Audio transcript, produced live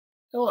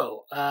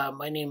Hello,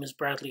 my name is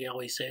Bradley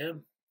Alicea,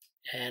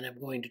 and I'm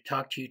going to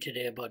talk to you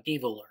today about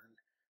DevoLearn,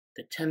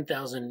 the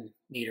 10,000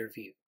 meter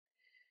view.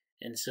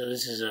 And so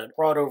this is a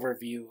broad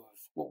overview of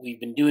what we've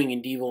been doing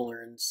in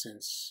DevoLearn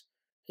since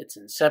its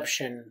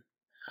inception,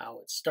 how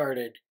it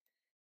started,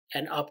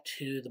 and up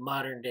to the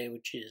modern day,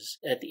 which is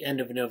at the end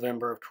of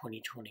November of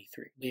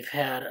 2023. We've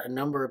had a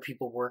number of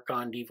people work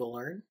on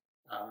DevoLearn.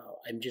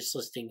 I'm just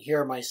listing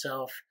here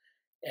myself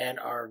and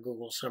our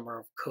Google Summer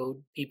of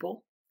Code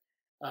people.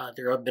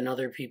 There have been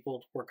other people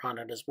to work on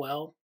it as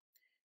well.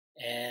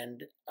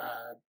 And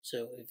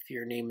so if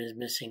your name is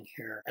missing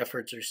here,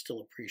 efforts are still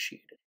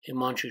appreciated.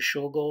 Himanshu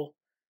Shogol,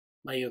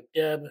 Mayuk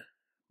Deb,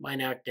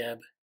 Mainak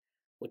Deb,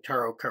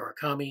 Wataru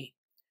Karakami,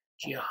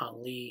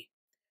 Jiahong Lee,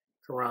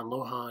 Karan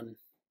Lohan,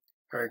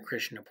 Hare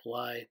Krishna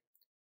Pillai,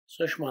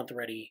 Sushmant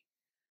Reddy,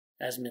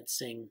 Asmit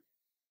Singh,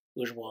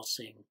 Ujwal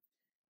Singh,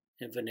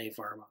 and Vinay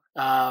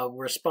Varma.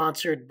 We're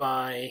sponsored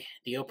by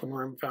the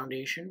OpenWorm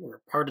Foundation.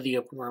 We're part of the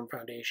OpenWorm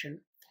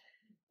Foundation.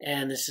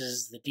 And this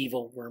is the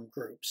DevoLearn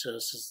group. So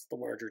this is the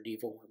larger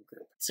DevoLearn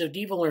group. So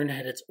DevoLearn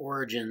had its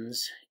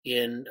origins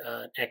in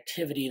an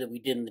activity that we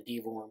did in the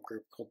DevoLearn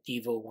group called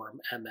DevoWorm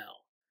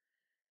ML.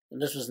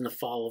 And this was in the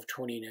fall of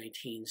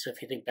 2019. So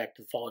if you think back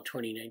to the fall of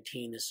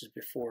 2019, this is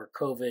before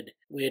COVID,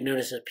 we had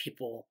noticed that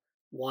people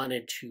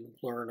wanted to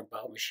learn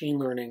about machine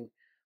learning,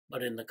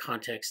 but in the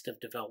context of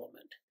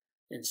development.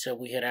 And so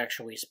we had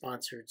actually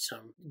sponsored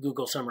some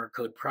Google Summer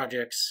Code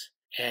projects,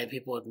 and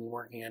people had been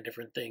working on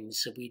different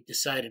things. So we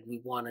decided we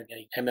wanted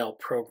an ML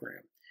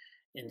program.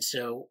 And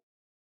so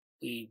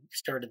we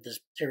started this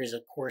series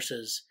of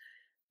courses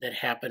that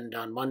happened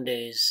on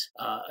Mondays.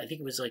 I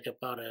think it was like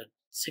about a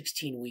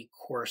 16-week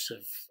course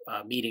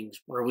of meetings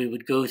where we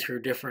would go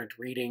through different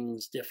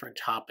readings, different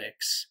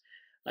topics.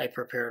 I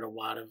prepared a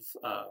lot of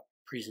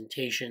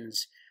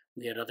presentations.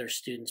 We had other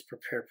students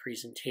prepare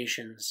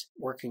presentations,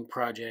 working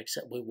projects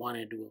that we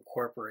wanted to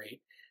incorporate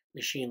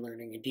machine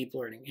learning and deep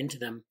learning into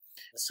them.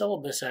 The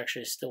syllabus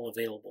actually is still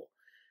available.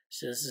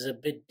 So this is a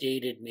bit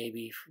dated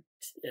maybe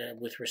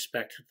with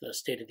respect to the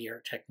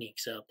state-of-the-art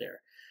techniques out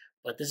there.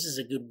 But this is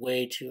a good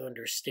way to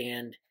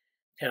understand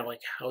kind of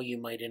like how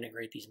you might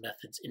integrate these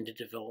methods into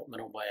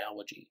developmental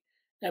biology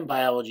and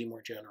biology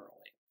more generally.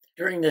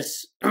 During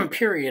this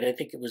period, I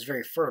think it was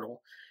very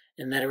fertile,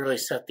 and that it really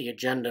set the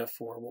agenda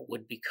for what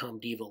would become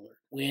DevoLearn.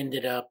 We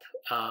ended up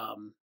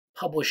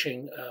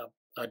publishing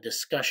a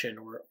discussion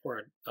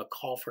or a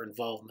call for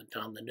involvement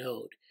on the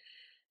Node.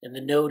 And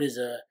the Node is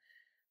a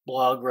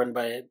blog run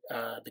by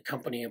the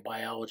company of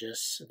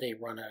biologists. They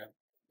run a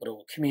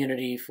little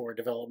community for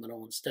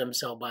developmental and stem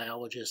cell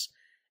biologists,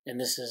 and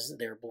this is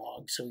their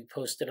blog. So we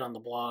posted on the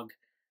blog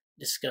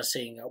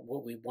discussing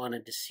what we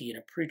wanted to see in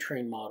a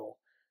pre-trained model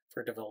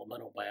for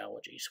developmental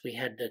biology. So we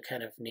had to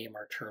kind of name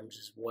our terms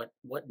as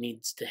what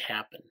needs to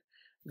happen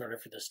in order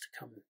for this to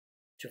come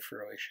to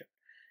fruition.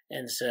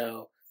 And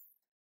so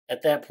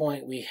at that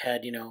point we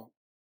had,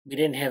 we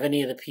didn't have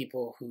any of the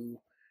people who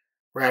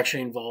were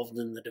actually involved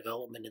in the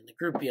development in the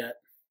group yet.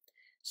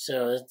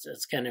 So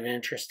it's kind of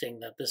interesting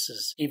that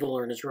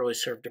DevoLearn has really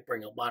served to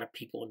bring a lot of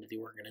people into the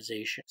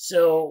organization.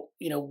 So,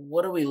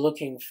 what are we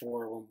looking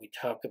for when we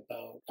talk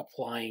about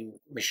applying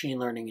machine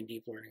learning and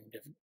deep learning to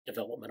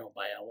developmental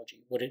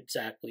biology? What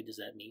exactly does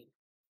that mean?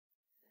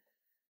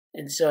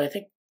 And so I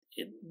think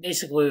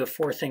basically we have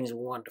four things we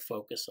wanted to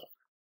focus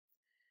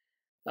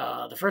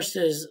on. The first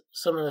is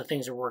some of the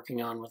things we're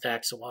working on with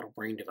axolotl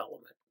brain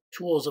development,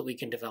 tools that we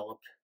can develop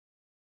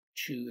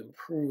to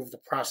improve the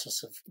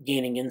process of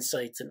gaining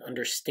insights and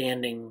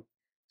understanding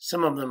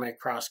some of the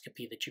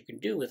microscopy that you can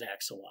do with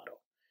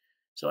axolotl.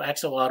 So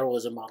axolotl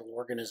is a model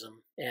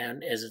organism,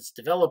 and as it's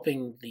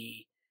developing,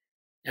 the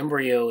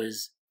embryo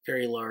is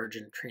very large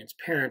and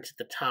transparent at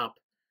the top,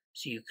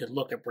 so you could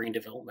look at brain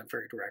development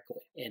very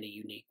directly in a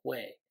unique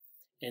way.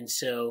 And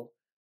so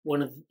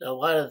a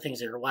lot of the things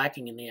that are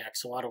lacking in the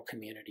axolotl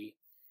community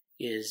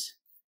is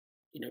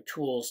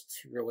tools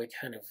to really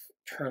kind of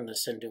turn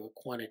this into a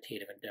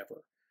quantitative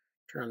endeavor,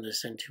 turn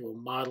this into a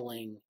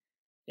modeling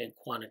and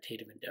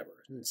quantitative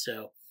endeavor. And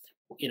so,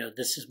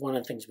 this is one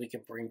of the things we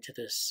can bring to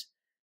this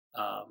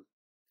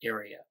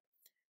area.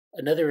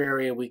 Another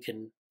area we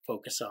can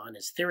focus on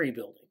is theory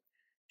building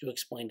to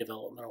explain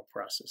developmental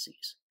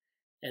processes.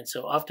 And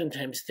so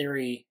oftentimes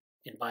theory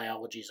in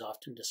biology is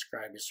often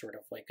described as sort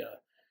of like a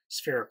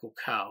spherical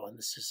cow. And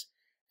this is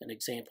an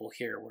example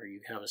here where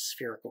you have a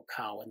spherical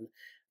cow. And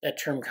that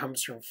term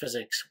comes from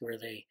physics, where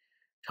they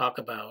talk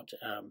about,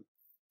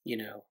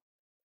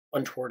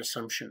 untoward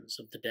assumptions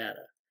of the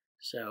data.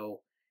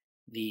 So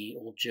the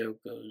old joke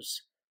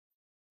goes,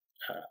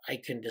 I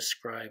can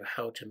describe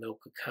how to milk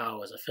a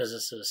cow as a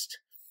physicist.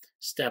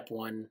 Step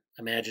one,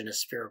 imagine a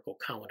spherical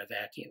cow in a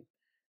vacuum.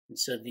 And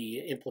so the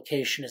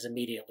implication is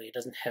immediately it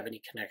doesn't have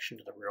any connection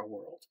to the real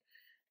world.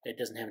 It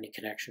doesn't have any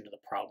connection to the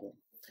problem.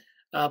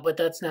 But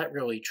that's not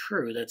really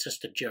true. That's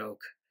just a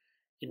joke.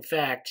 In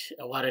fact,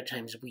 a lot of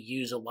times we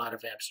use a lot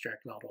of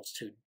abstract models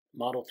to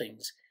model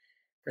things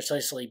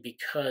precisely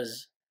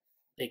because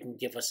they can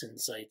give us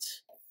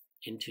insights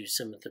into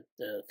some of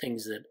the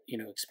things that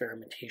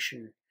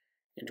experimentation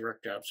and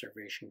direct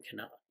observation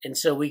cannot. And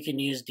so we can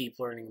use deep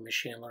learning and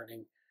machine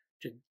learning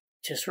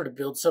to sort of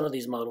build some of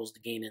these models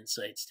to gain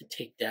insights, to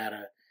take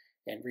data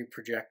and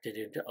reproject it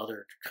into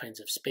other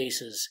kinds of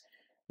spaces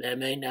that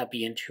may not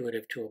be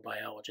intuitive to a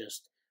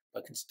biologist,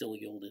 but can still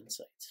yield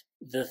insights.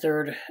 The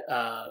third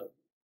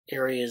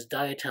area is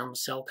diatom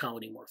cell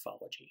colony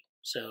morphology.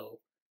 So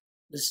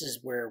this is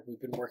where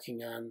we've been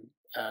working on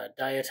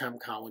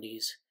diatom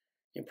colonies,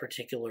 in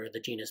particular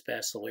the genus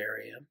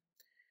Basilaria.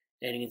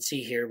 And you can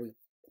see here we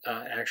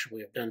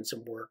actually have done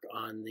some work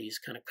on these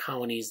kind of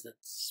colonies that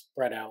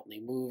spread out and they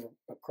move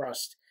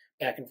across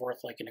back and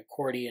forth like an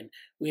accordion.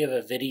 We have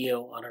a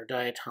video on our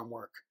diatom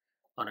work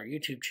on our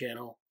YouTube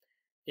channel.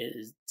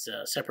 It's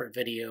a separate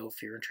video.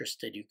 If you're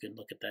interested, you can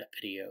look at that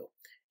video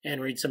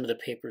and read some of the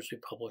papers we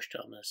published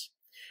on this.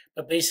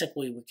 But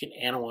basically, we can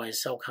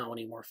analyze cell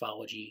colony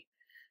morphology,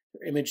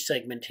 image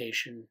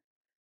segmentation,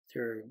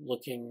 through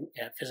looking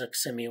at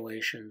physics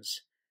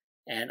simulations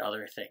and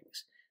other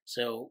things.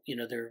 So,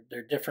 there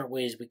are different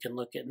ways we can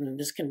look at, and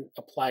this can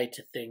apply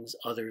to things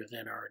other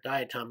than our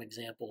diatom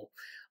example.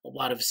 A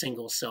lot of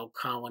single cell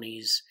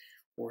colonies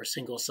or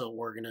single cell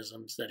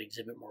organisms that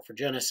exhibit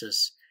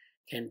morphogenesis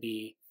can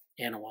be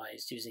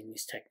analyzed using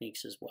these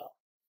techniques as well.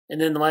 And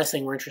then the last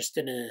thing we're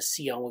interested in is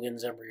C.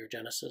 elegans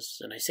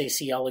embryogenesis. And I say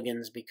C.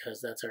 elegans because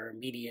that's our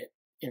immediate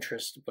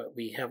interest, but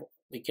we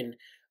can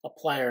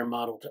apply our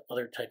model to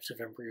other types of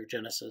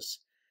embryogenesis.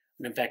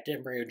 And in fact,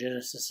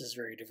 embryogenesis is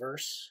very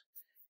diverse.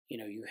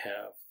 You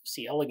have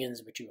C.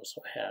 elegans, but you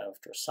also have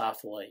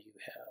Drosophila, you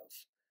have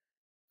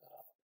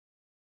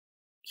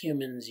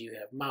humans, you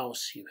have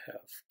mouse, you have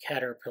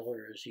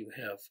caterpillars, you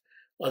have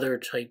other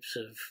types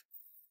of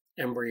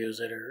embryos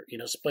that are,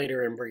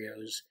 spider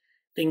embryos,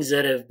 things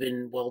that have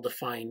been well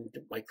defined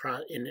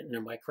in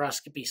a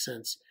microscopy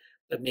sense,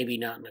 but maybe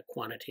not in a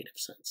quantitative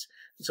sense.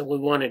 And so we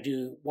want to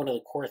do, one of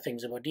the core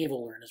things about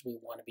DevoLearn is we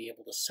want to be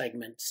able to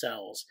segment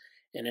cells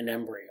in an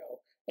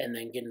embryo and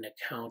then get an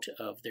account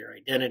of their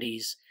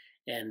identities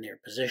and their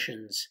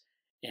positions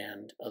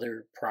and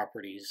other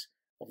properties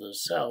of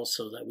those cells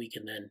so that we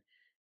can then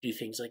do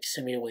things like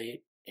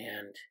simulate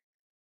and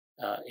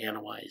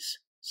analyze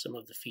some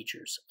of the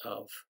features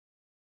of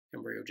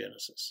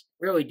embryogenesis.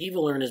 Really,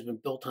 DevoLearn has been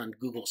built on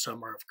Google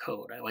Summer of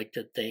Code. I like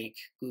to thank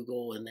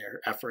Google and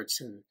their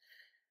efforts in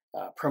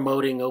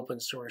promoting open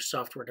source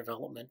software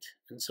development.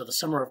 And so the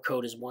Summer of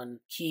Code is one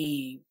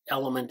key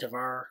element of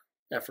our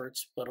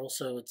efforts, but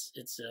also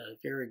it's a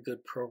very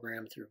good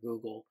program through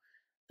Google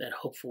that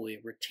hopefully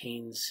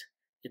retains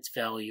its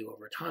value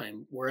over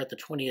time. We're at the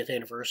 20th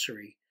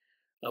anniversary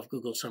of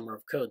Google Summer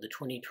of Code. The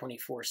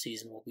 2024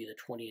 season will be the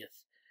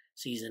 20th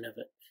season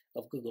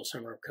of Google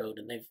Summer of Code,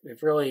 and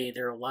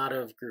there are a lot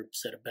of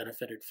groups that have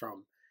benefited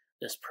from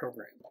this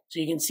program. So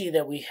you can see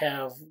that we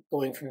have,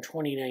 going from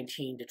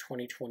 2019 to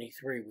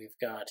 2023, we've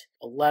got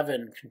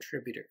 11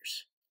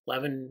 contributors,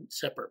 11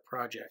 separate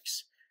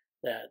projects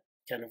that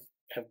kind of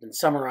have been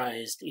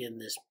summarized in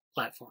this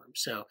platform.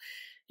 So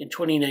in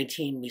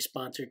 2019, we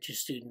sponsored 2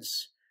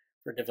 students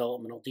for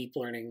developmental deep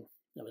learning.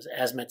 That was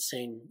Asmet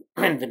Singh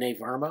and Vinay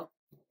Varma.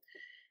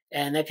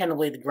 And that kind of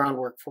laid the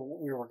groundwork for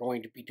what we were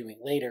going to be doing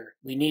later.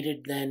 We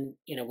needed then,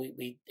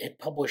 we had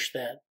published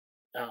that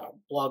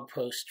blog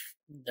post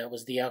that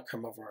was the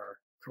outcome of our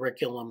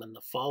curriculum in the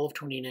fall of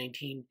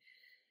 2019. It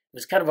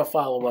was kind of a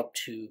follow-up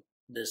to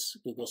this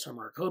Google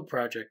Summer of Code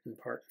project in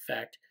part, in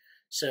fact.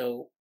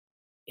 So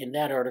in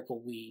that article,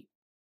 we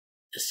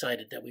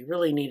decided that we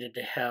really needed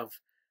to have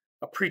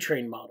a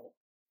pre-trained model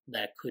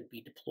that could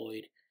be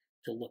deployed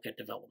to look at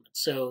development.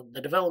 So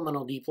the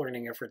developmental deep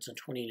learning efforts in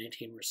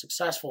 2019 were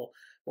successful,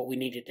 but we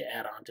needed to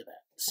add on to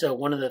that. So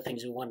one of the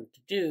things we wanted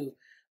to do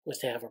was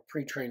to have a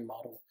pre-trained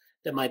model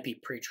that might be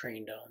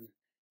pre-trained on,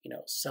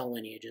 cell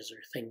lineages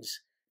or things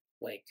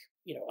like,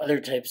 other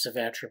types of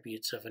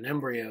attributes of an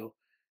embryo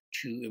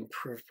to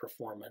improve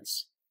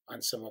performance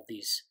on some of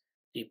these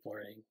deep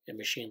learning and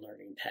machine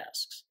learning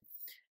tasks.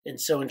 And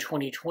so in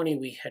 2020,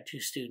 we had 2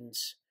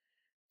 students,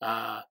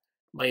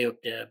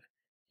 Mayuk Deb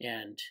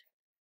and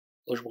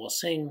Ujwal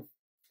Singh,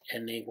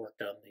 and they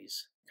worked on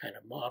these kind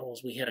of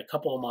models. We had a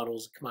couple of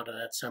models come out of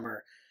that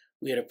summer.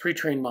 We had a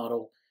pre-trained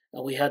model,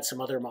 and we had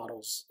some other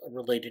models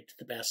related to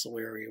the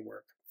Basilaria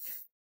work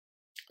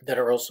that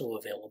are also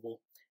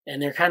available.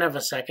 And they're kind of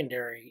a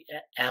secondary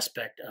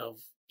aspect of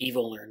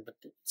DevoLearn, but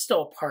it's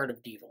still a part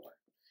of DevoLearn.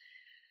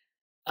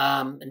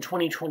 In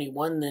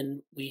 2021,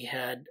 then we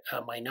had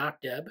Mayuk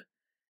Deb,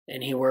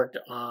 and he worked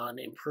on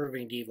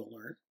improving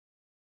DevoLearn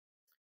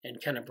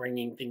and kind of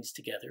bringing things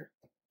together.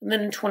 And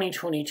then in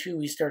 2022,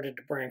 we started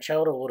to branch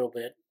out a little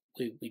bit.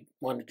 We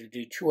wanted to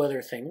do 2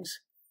 other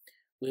things.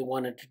 We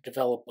wanted to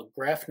develop a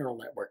graph neural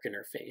network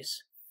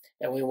interface,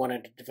 and we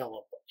wanted to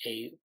develop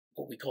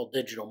what we call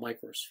digital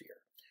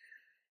microsphere.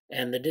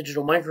 And the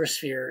digital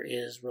microsphere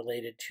is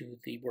related to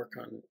the work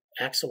on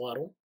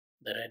axolotl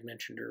that I had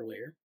mentioned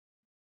earlier.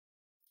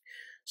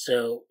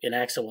 So in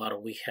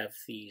axolotl, we have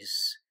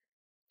these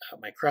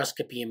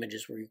microscopy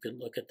images where you can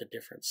look at the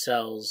different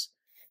cells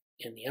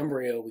in the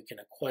embryo. We can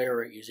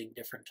acquire it using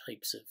different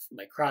types of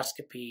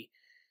microscopy.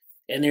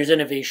 And there's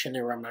innovation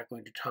there I'm not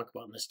going to talk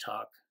about in this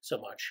talk so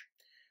much,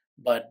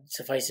 but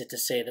suffice it to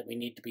say that we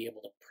need to be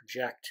able to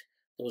project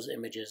those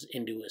images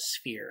into a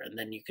sphere, and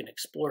then you can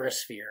explore a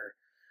sphere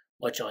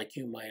much like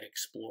you might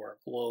explore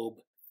a globe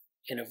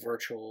in a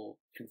virtual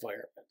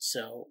environment.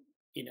 So,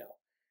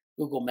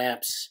 Google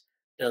Maps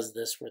does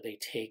this where they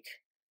take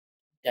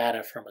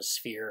data from a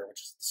sphere,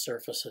 which is the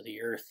surface of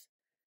the Earth,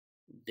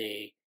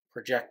 they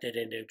project it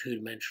into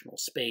two-dimensional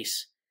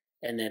space,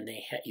 and then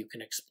you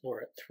can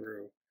explore it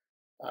through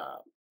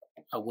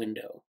a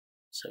window.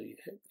 So you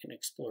can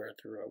explore it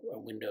through a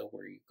window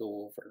where you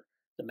go over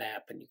the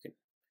map and you can,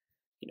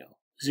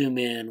 zoom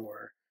in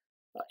or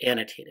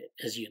annotate it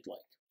as you'd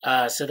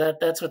like. So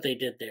that's what they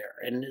did there,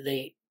 and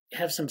they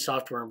have some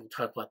software, and we'll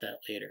talk about that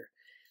later.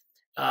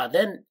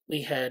 Then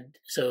we had,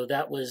 so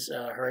that was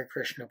Hare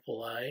Krishna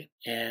Pillai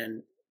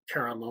and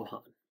Karan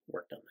Mohan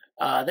worked on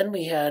that. Then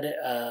we had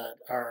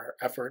our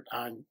effort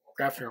on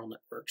graph neural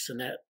networks, and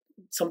that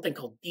something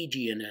called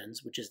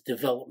DGNNs, which is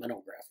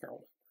developmental graph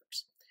neural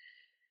networks.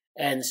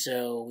 And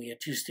so we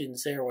had two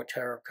students there,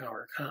 Wataru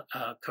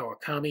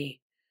Kawakami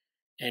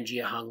and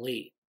Jiahong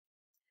Lee.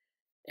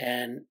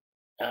 And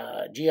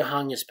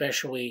Jiahong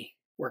especially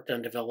worked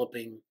on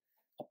developing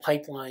a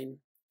pipeline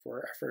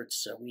for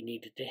efforts. So we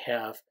needed to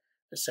have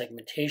a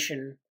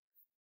segmentation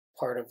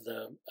part of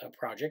the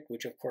project,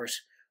 which of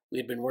course we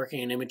had been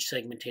working in image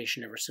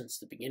segmentation ever since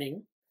the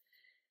beginning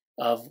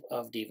of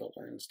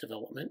DevoLearn's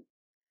development,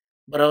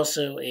 but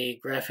also a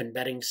graph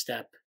embedding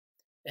step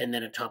and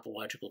then a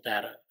topological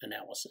data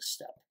analysis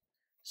step.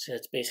 So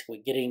it's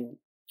basically getting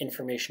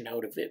information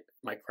out of it,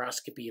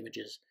 microscopy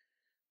images,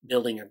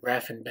 building a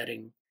graph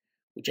embedding,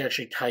 which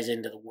actually ties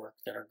into the work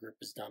that our group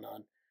has done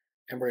on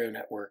embryo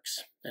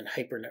networks and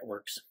hyper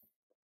networks,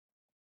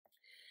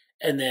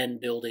 and then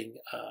building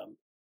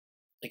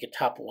like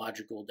a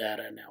topological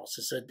data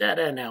analysis, a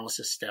data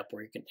analysis step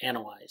where you can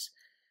analyze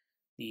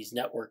these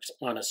networks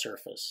on a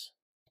surface,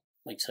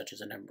 like such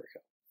as an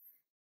embryo.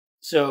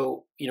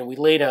 So, we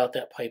laid out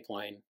that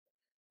pipeline.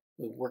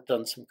 We worked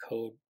on some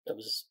code that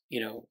was,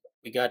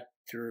 we got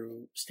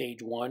through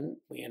stage one.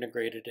 We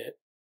integrated it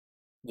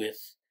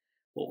with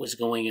what was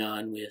going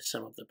on with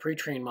some of the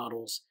pre-trained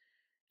models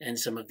and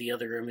some of the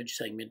other image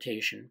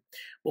segmentation.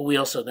 But we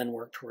also then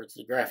worked towards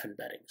the graph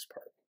embeddings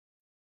part.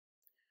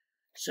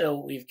 So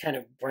we've kind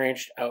of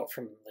branched out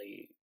from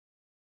the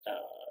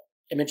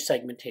image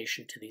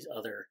segmentation to these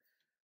other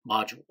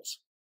modules.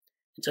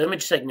 And so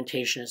image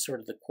segmentation is sort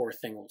of the core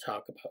thing we'll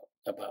talk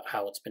about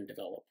how it's been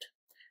developed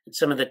and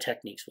some of the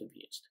techniques we've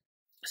used.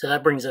 So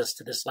that brings us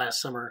to this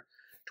last summer,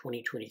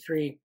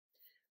 2023.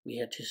 We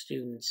had two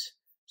students,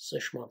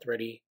 Sushmant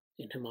Reddy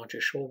and Himanshu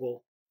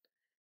Shogul,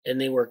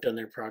 and they worked on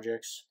their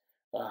projects.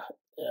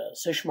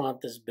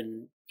 Sushmant has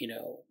been,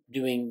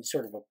 doing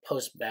sort of a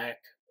post-bac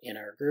in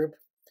our group.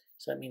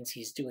 So that means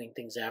he's doing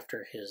things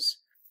after his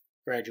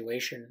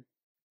graduation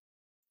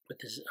with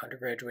his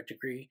undergraduate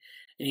degree,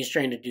 and he's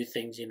trying to do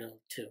things,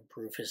 to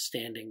improve his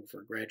standing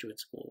for graduate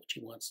school, which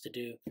he wants to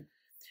do.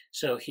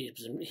 So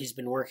he's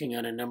been working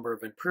on a number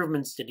of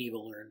improvements to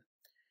DevoLearn,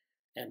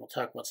 and we'll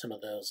talk about some of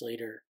those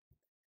later.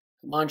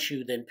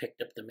 Himanshu then picked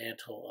up the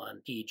mantle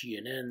on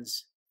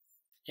DGNNs,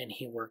 and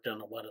he worked on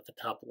a lot of the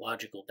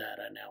topological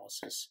data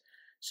analysis.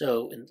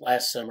 So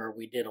last summer,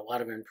 we did a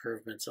lot of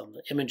improvements on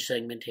the image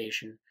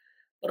segmentation,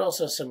 but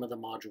also some of the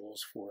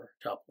modules for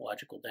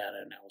topological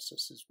data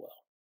analysis as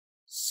well.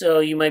 So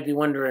you might be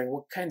wondering,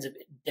 what kinds of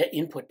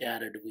input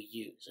data do we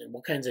use, and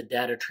what kinds of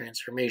data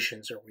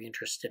transformations are we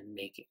interested in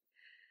making?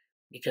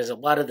 Because a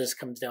lot of this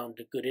comes down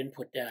to good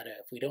input data.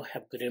 If we don't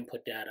have good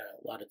input data,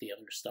 a lot of the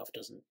other stuff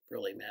doesn't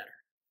really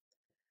matter.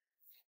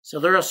 So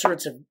there are all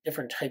sorts of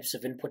different types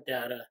of input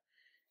data.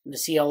 In the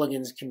C.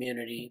 elegans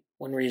community,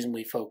 one reason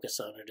we focus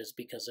on it is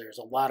because there's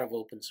a lot of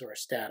open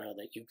source data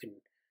that you can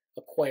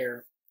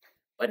acquire.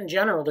 But in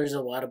general, there's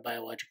a lot of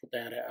biological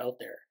data out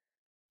there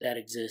that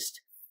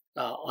exist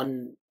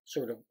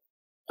sort of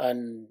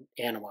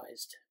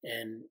unanalyzed.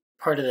 And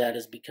part of that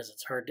is because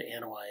it's hard to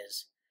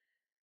analyze,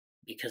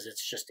 because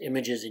it's just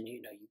images, and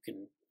you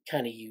can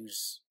kind of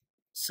use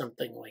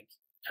something like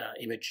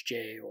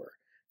ImageJ or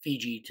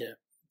Fiji to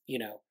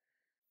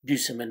do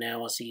some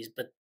analyses,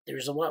 but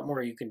there's a lot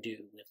more you can do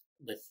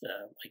with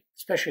like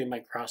especially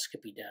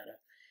microscopy data.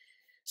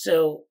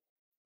 So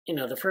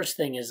the first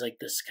thing is like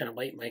this kind of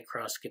light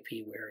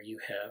microscopy where you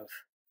have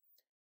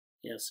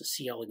it's a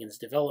C. elegans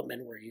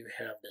development where you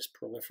have this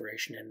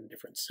proliferation in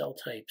different cell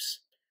types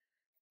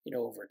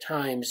over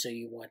time. So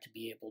you want to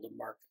be able to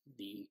mark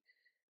the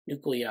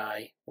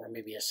nuclei, or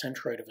maybe a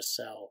centroid of a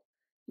cell.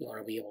 You want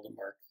to be able to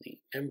mark the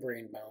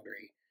membrane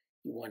boundary.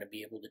 You want to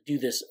be able to do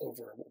this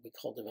over what we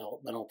call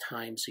developmental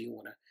time. So you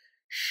want to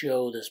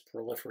show this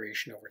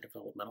proliferation over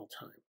developmental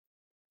time.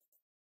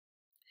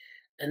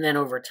 And then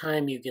over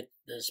time, you get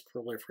this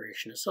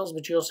proliferation of cells,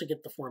 but you also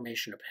get the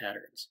formation of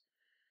patterns.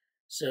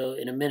 So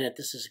in a minute,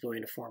 this is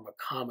going to form a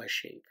comma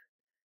shape.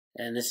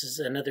 And this is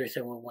another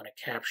thing we want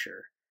to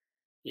capture,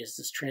 is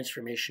this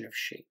transformation of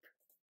shape.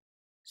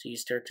 So you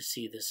start to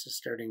see this is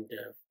starting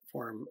to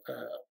form,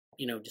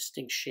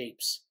 distinct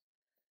shapes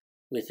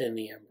within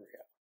the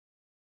embryo.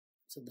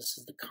 So this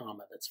is the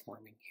comma that's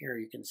forming here.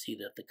 You can see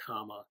that the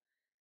comma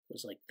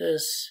goes like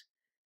this.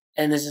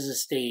 And this is a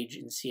stage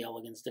in C.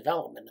 elegans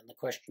development. And the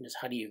question is,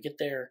 how do you get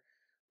there?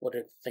 What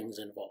are the things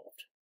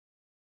involved?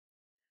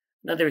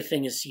 Another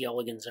thing is C.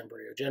 elegans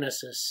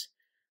embryogenesis.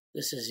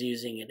 This is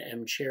using an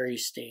M. cherry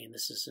stain.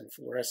 This is in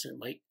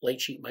fluorescent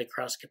light sheet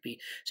microscopy.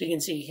 So you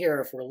can see here,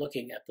 if we're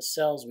looking at the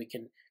cells, we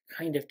can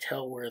kind of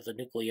tell where the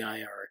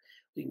nuclei are.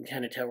 We can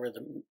kind of tell where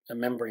the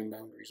membrane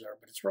boundaries are,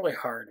 but it's really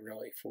hard,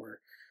 really, for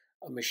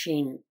a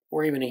machine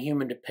or even a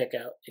human to pick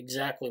out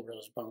exactly where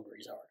those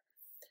boundaries are.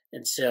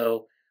 And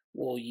so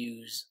we'll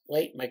use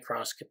light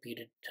microscopy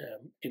to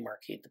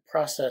demarcate the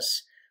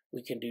process.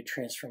 We can do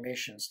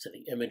transformations to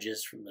the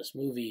images from this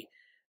movie,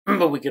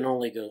 but we can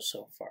only go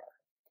so far.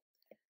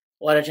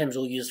 A lot of times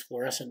we'll use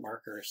fluorescent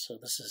markers. So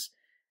this is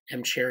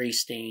M. cherry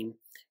stain.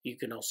 You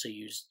can also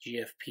use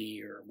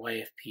GFP or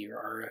YFP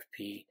or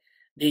RFP.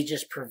 They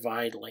just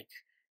provide like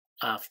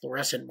a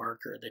fluorescent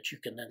marker that you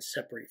can then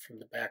separate from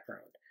the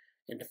background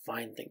and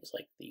define things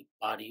like the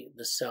body,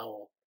 the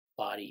cell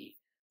body,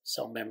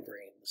 cell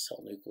membrane, the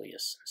cell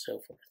nucleus, and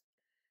so forth.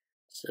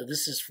 So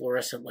this is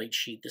fluorescent light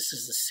sheet. This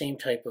is the same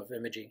type of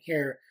imaging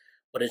here,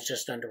 but it's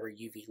just under a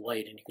UV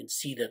light, and you can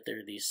see that there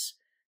are these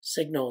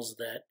signals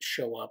that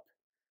show up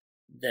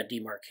that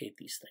demarcate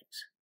these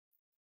things.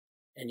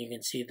 And you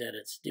can see that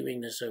it's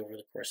doing this over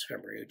the course of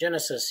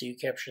embryogenesis, so you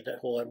capture that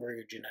whole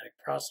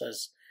embryogenetic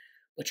process,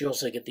 but you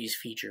also get these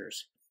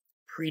features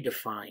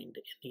predefined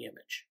in the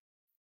image.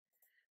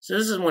 So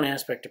this is one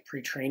aspect of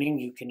pre-training.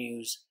 You can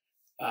use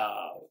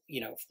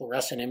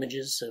fluorescent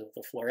images, so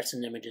the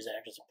fluorescent images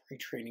act as a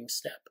pre-training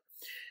step.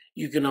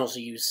 You can also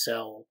use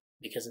cell,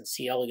 because in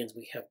C. elegans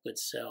we have good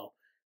cell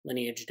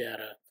lineage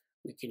data.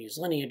 We can use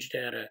lineage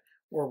data,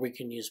 or we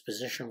can use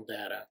positional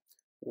data,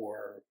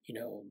 or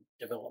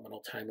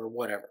developmental time, or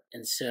whatever.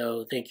 And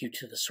so thank you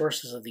to the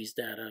sources of these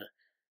data,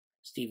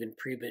 Stephen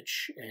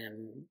Prebich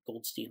and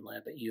Goldstein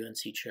Lab at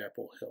UNC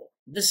Chapel Hill.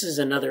 This is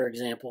another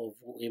example of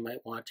what we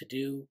might want to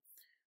do.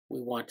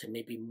 We want to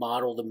maybe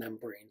model the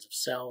membranes of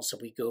cells. So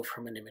we go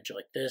from an image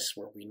like this,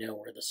 where we know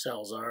where the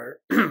cells are,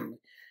 and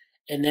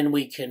then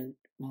we can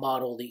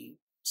model the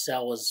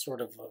cell as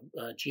sort of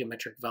a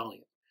geometric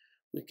volume.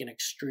 We can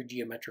extrude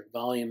geometric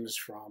volumes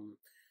from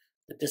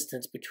the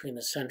distance between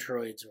the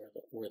centroids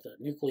or the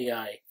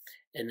nuclei,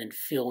 and then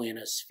fill in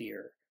a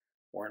sphere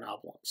or an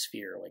oblong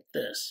sphere like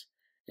this.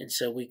 And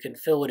so we can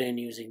fill it in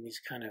using these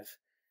kind of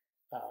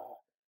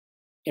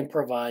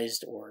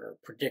improvised or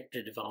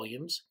predicted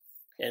volumes.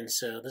 And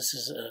so this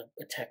is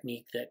a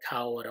technique that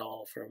Kao et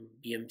al. From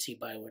BMC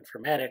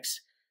Bioinformatics,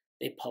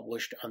 they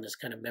published on this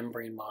kind of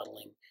membrane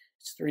modeling.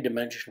 It's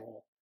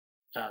three-dimensional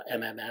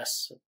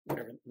MMS,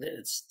 whatever.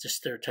 It's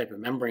just their type of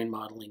membrane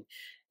modeling,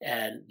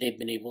 and they've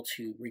been able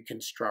to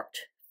reconstruct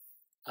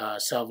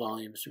cell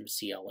volumes from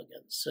C.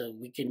 elegans. So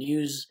we can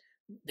use,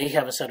 they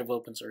have a set of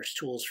open source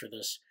tools for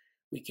this.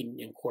 We can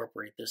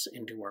incorporate this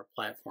into our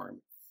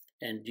platform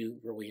and do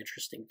really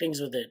interesting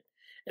things with it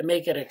and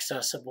make it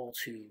accessible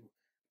to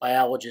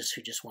biologists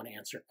who just want to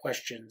answer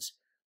questions,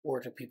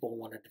 or to people who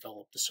want to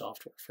develop the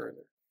software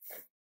further.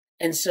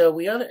 And so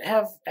we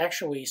have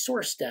actually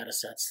source data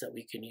sets that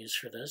we can use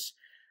for this,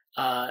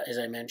 as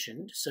I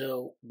mentioned.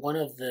 So one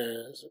of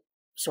the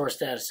source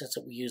data sets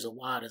that we use a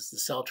lot is the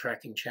cell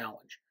tracking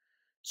challenge.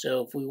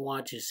 So if we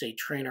want to, say,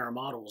 train our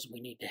models,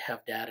 we need to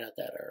have data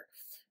that are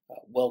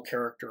well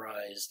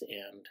characterized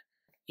and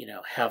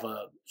have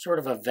a sort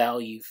of a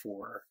value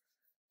for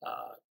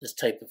this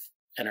type of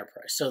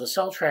enterprise. So the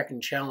cell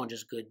tracking challenge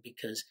is good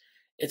because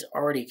it's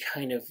already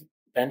kind of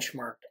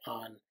benchmarked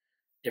on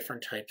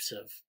different types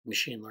of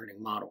machine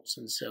learning models.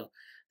 And so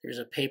there's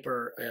a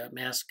paper,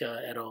 Maska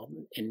et al.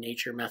 In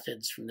Nature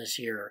Methods from this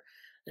year,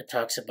 that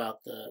talks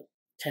about the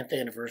 10th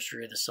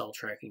anniversary of the cell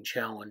tracking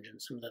challenge and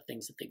some of the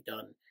things that they've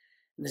done.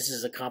 And this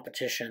is a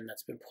competition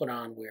that's been put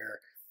on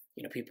where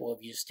people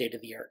have used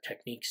state-of-the-art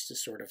techniques to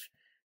sort of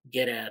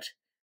get at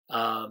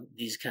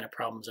these kind of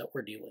problems that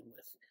we're dealing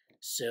with.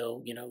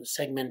 So,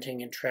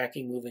 segmenting and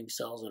tracking moving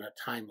cells in a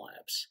time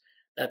lapse,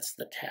 that's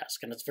the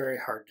task. And it's very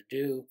hard to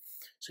do.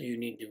 So you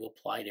need to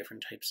apply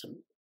different types of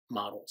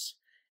models.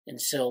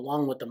 And so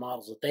along with the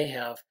models that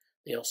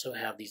they also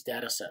have these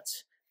data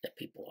sets that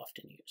people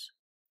often use.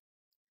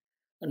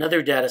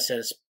 Another data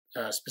set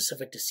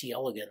specific to C.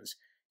 elegans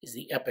is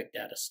the EPIC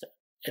data set.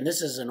 And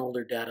this is an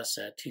older data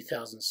set,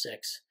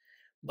 2006,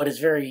 but it's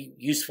very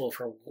useful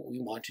for what we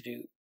want to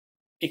do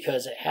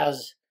because it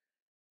has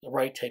the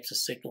right types of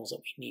signals that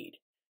we need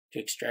to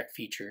extract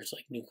features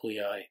like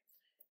nuclei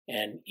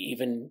and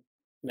even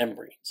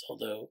membranes,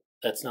 although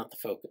that's not the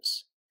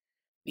focus.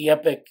 The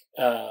EPIC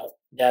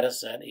data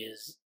set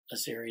is a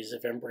series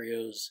of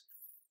embryos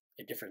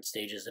at different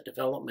stages of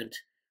development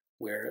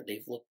where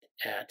they've looked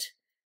at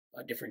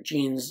different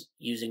genes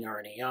using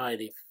RNAi.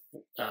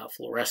 They've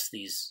fluoresced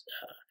these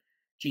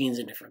genes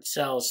in different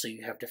cells, so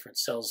you have different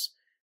cells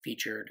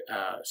featured.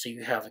 So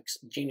you have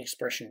gene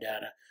expression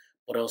data,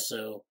 but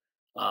also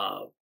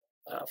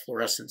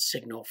fluorescent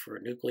signal for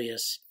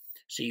nucleus.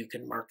 So you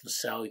can mark the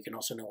cell. You can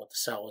also know what the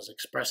cell is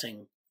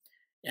expressing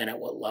and at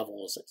what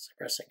level is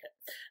expressing it.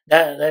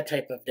 That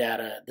type of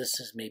data, this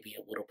is maybe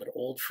a little bit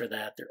old for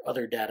that. There are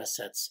other data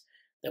sets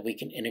that we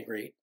can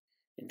integrate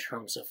in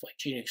terms of like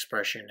gene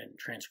expression and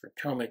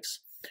transcriptomics,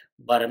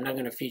 but I'm not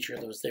going to feature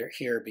those there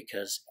here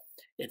because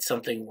it's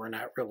something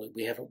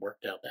we haven't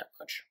worked out that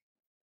much.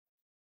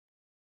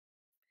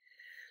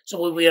 So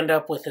what we end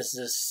up with is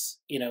this,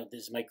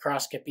 these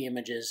microscopy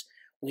images.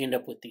 We end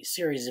up with these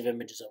series of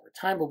images over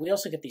time, but we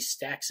also get these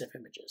stacks of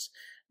images.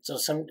 So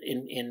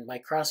in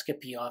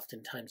microscopy,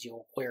 oftentimes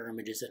you'll acquire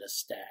images in a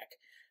stack,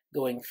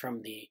 going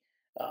from the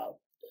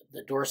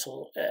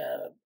dorsal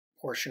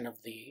portion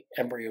of the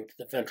embryo to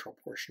the ventral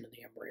portion of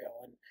the embryo,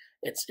 and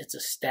it's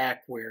a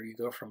stack where you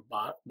go from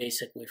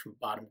basically from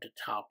bottom to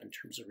top in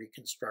terms of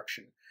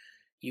reconstruction.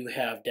 You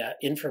have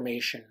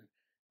information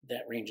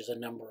that ranges a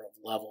number of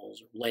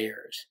levels or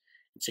layers,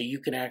 and so you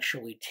can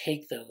actually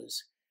take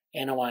those,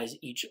 analyze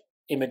each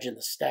image in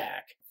the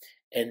stack,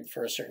 and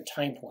for a certain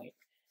time point,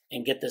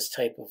 and get this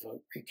type of a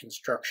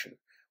reconstruction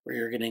where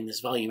you're getting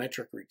this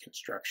volumetric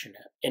reconstruction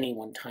at any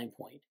one time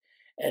point,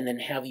 and then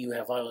have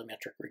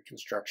volumetric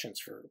reconstructions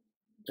for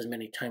as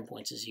many time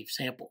points as you've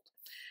sampled.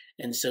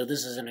 And so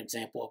this is an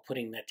example of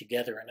putting that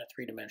together in a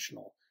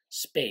three-dimensional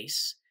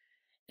space.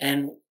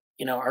 And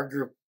our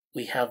group,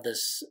 we have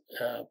this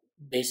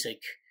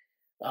basic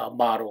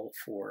model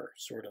for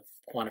sort of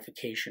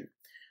quantification,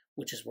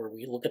 which is where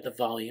we look at the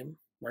volume.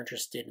 We're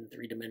interested in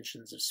 3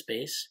 dimensions of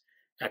space,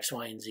 X,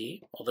 Y, and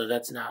Z, although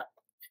that's not,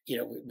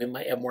 we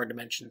might have more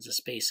dimensions of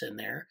space in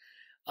there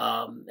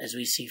as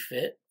we see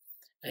fit.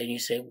 And you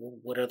say, well,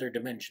 what other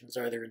dimensions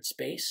are there in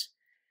space?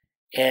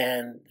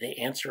 And the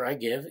answer I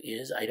give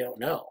is, I don't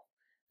know.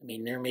 I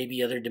mean, there may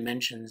be other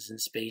dimensions in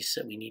space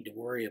that we need to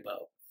worry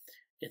about.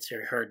 It's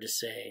very hard to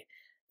say.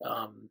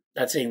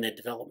 Not saying that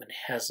development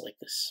has like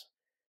this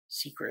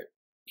secret,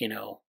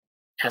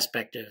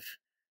 aspect of,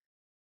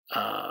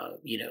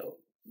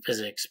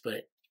 physics,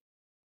 but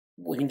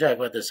we can talk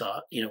about this,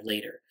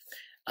 later.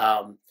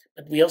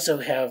 But we also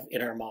have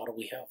in our model,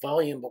 we have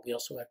volume, but we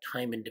also have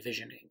time and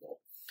division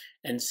angle.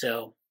 And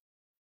so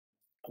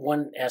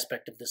one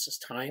aspect of this is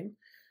time.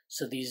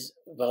 So these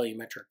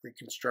volumetric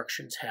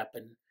reconstructions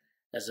happen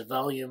as a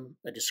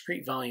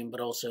discrete volume,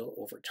 but also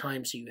over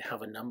time. So you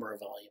have a number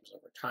of volumes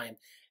over time,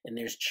 and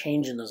there's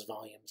change in those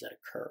volumes that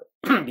occur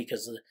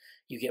because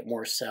you get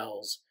more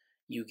cells,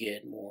 you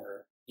get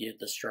more,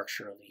 the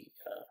structure of the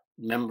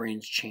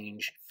membranes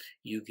change,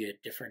 you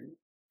get different,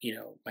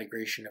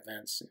 migration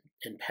events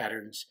and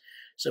patterns.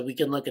 So we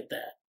can look at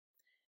that.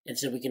 And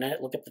so we can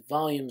look at the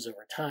volumes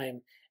over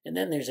time, and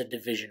then there's a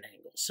division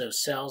angle. So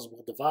cells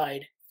will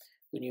divide.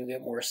 When you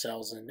get more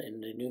cells in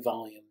a new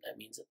volume, that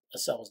means that a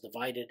cell is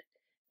divided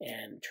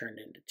and turned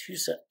into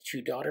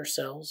two daughter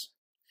cells.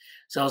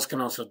 Cells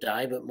can also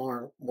die, but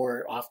more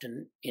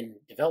often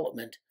in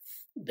development,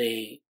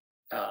 they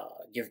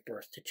give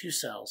birth to 2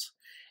 cells.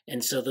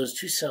 And so those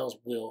 2 cells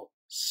will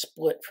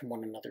split from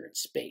one another in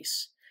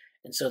space.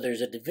 And so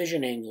there's a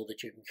division angle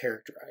that you can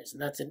characterize. And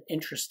that's an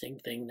interesting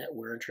thing that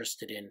we're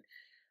interested in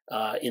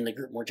the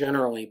group more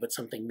generally, but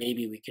something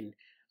maybe we can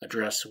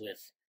address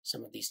with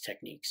some of these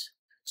techniques.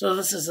 So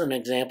this is an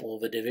example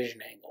of a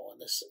division angle,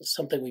 and this is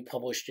something we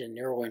published in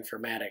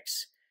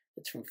Neuroinformatics.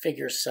 It's from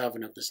figure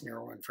 7 of this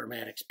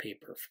Neuroinformatics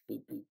paper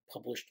we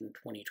published in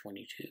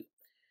 2022.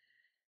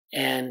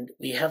 And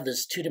we have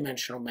this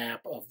 2-dimensional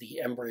map of the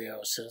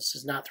embryo. So this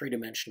is not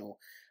 3-dimensional.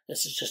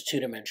 This is just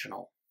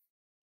 2-dimensional.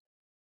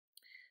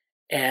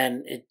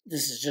 And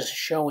this is just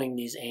showing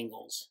these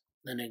angles,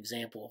 an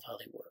example of how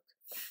they work.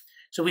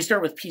 So we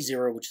start with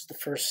P0, which is the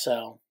first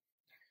cell.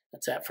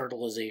 That's at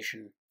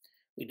fertilization.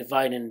 We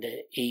divide into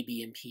A,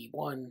 B, and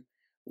P1.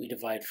 We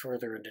divide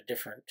further into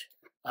different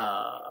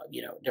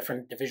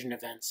division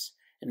events,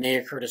 and they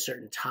occur at a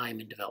certain time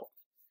in development.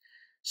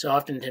 So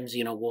oftentimes,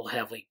 we'll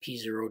have like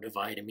P0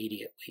 divide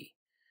immediately.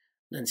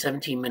 Then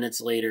 17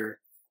 minutes later,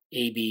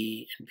 A,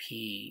 B, and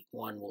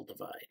P1 will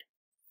divide.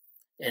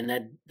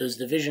 And those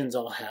divisions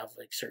all have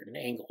like certain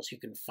angles. You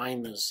can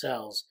find those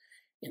cells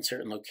in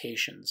certain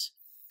locations.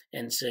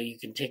 And so you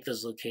can take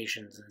those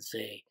locations and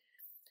say,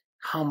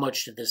 how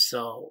much did the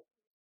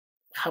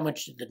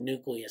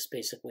nucleus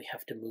basically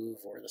have to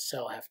move, or the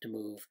cell have to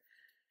move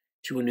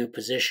to a new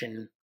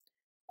position,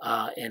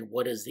 and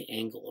what is the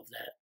angle of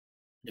that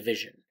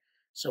division?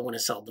 So when a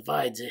cell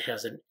divides, it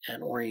has an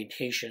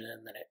orientation,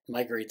 and then it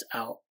migrates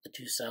out the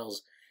 2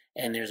 cells,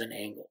 and there's an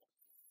angle.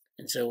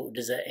 And so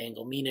does that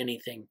angle mean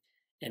anything,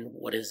 and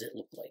what does it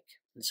look like?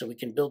 And so we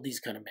can build these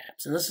kind of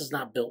maps. And this is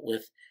not built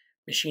with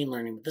machine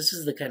learning, but this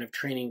is the kind of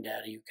training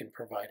data you can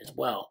provide as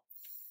well.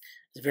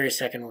 It's a very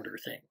second order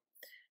thing.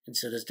 And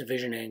so this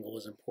division angle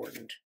is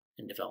important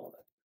in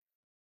development.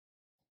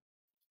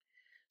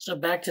 So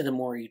back to the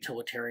more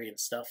utilitarian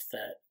stuff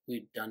that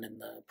we've done in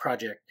the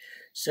project.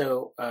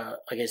 So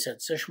like I said,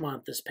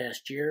 Sushmant this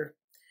past year,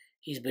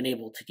 he's been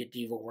able to get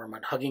DevoLearn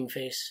on Hugging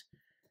Face.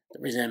 The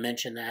reason I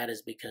mention that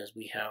is because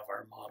we have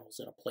our models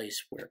in a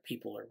place where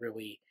people are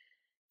really,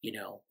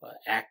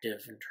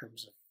 active in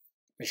terms of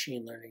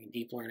machine learning and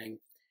deep learning.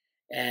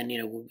 And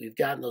we've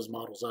gotten those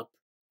models up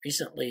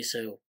recently,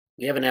 so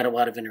we haven't had a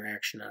lot of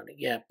interaction on it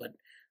yet, but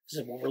this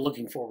is what we're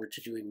looking forward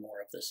to doing more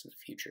of this in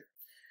the future.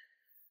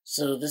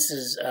 So this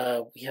is,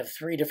 we have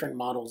 3 different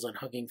models on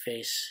Hugging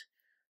Face.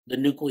 The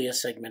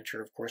nucleus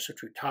segmenter, of course,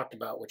 which we talked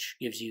about, which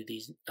gives you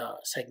these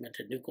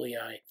segmented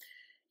nuclei.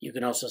 You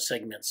can also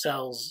segment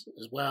cells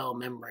as well,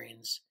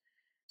 membranes.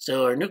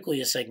 So our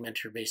nucleus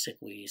segmenter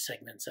basically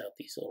segments out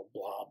these little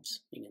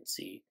blobs, you can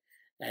see,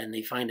 and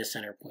they find a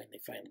center point, they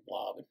find the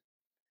blob.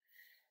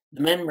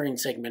 The membrane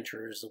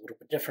segmenter is a little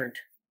bit different.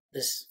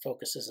 This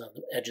focuses on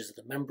the edges of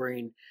the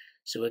membrane,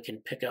 so it can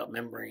pick out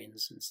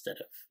membranes instead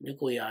of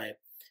nuclei.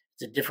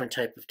 It's a different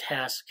type of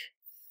task.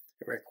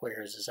 It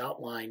requires this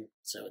outline,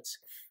 so it's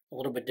a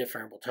little bit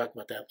different. We'll talk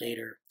about that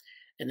later.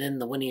 And then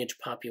the lineage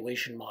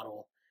population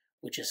model,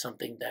 which is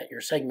something that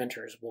your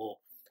segmenters will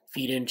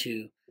feed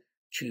into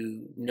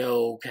to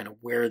know kind of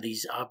where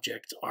these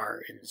objects are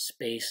in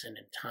space and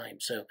in time.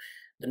 So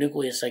the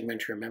nucleus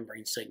segmenter and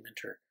membrane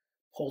segmenter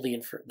pull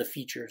the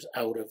features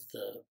out of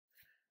the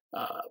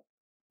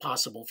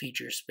possible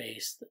feature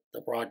space,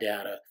 the raw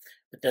data.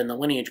 But then the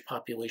lineage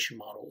population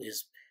model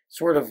is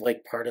sort of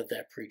like part of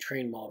that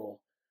pre-trained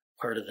model,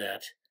 part of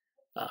that,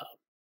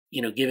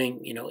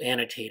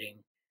 annotating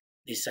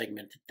these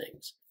segmented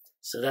things.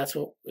 So that's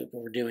what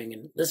we're doing,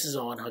 and this is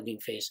all on Hugging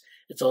Face.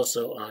 It's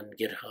also on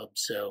GitHub,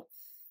 so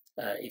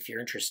if you're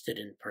interested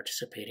in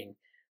participating,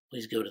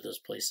 please go to those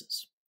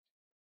places.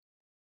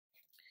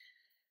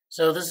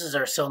 So this is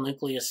our cell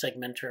nucleus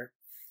segmenter.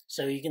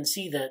 So you can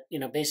see that,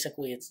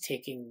 basically it's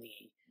taking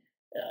the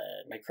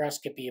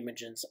microscopy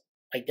images,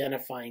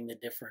 identifying the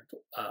different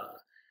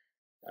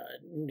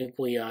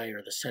nuclei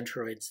or the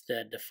centroids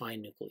that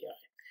define nuclei.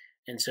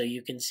 And so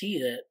you can see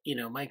that,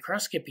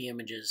 microscopy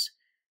images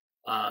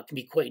can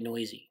be quite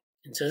noisy.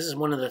 And so this is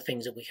one of the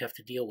things that we have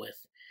to deal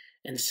with.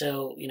 And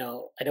so,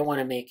 I don't want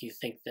to make you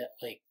think that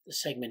like the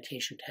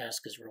segmentation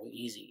task is really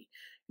easy.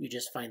 You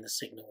just find the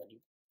signal and you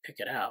pick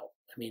it out.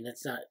 I mean,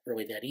 that's not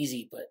really that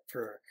easy, but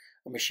for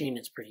a machine,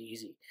 it's pretty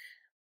easy.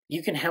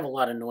 You can have a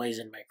lot of noise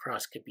in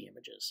microscopy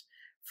images,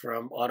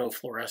 from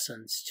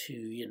autofluorescence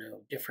to,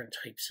 different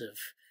types of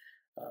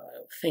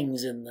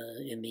things in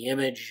the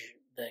image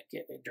that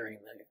get during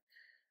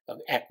the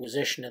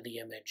acquisition of the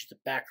image. The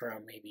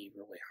background may be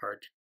really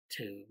hard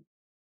to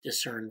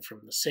discern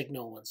from the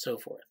signal and so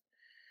forth.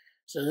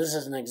 So this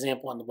is an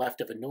example on the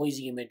left of a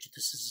noisy image.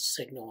 This is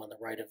a signal on the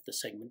right of the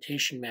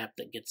segmentation map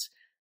that gets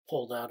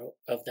pulled out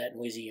of that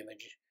noisy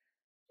image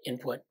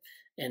input.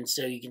 And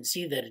so you can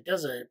see that it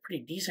does a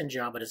pretty decent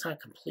job, but it's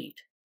not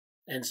complete.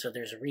 And so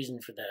there's a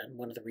reason for that. And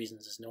one of the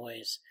reasons is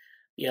noise.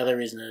 The other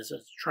reason is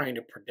it's trying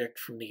to predict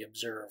from the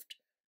observed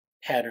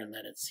pattern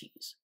that it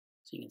sees.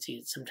 So you can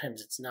see that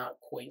sometimes it's not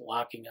quite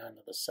locking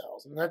onto the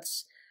cells. And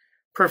that's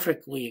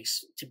perfectly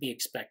to be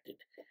expected.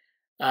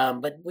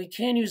 But we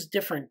can use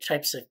different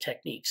types of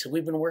techniques. So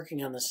we've been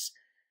working on this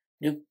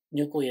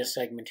nucleus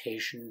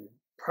segmentation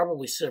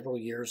probably several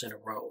years in a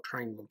row,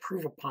 trying to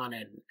improve upon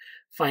it and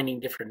finding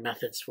different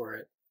methods for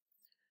it.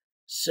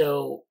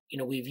 So,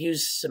 we've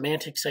used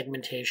semantic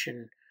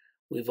segmentation.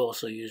 We've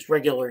also used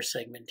regular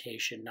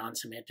segmentation,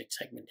 non-semantic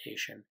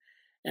segmentation.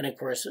 And of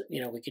course,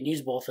 we can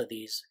use both of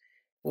these.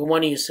 If we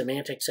want to use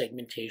semantic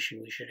segmentation,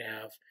 we should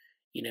have,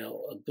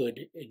 a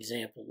good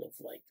example of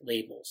like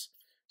labels.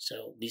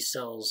 So these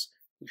cells,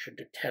 we should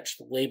attach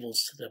the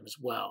labels to them as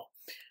well.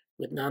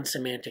 With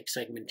non-semantic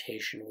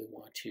segmentation, we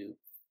want to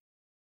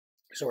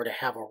sort of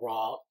have a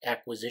raw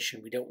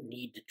acquisition. We don't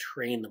need to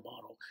train the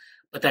model,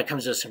 but that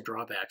comes with some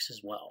drawbacks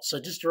as well. So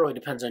it just really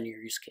depends on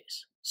your use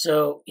case.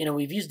 So,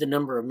 we've used a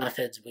number of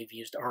methods. We've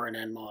used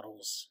RNN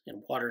models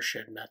and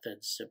watershed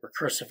methods,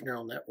 recursive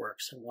neural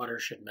networks and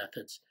watershed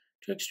methods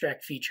to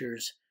extract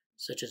features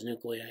such as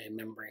nuclei and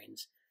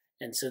membranes.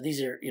 And so these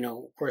are,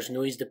 of course,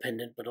 noise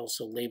dependent, but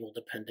also label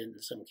dependent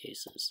in some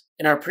cases.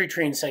 In our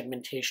pre-trained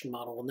segmentation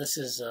model, and this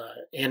is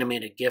an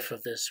animated GIF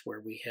of this, where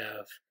we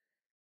have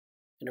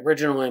an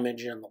original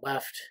image on the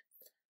left,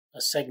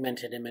 a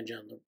segmented image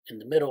in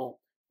the middle,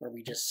 where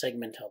we just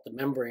segment out the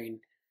membrane,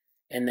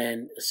 and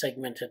then a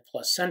segmented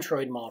plus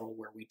centroid model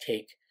where we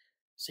take,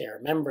 say, our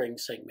membrane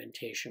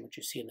segmentation, which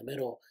you see in the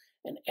middle,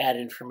 and add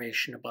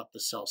information about the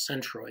cell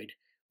centroid,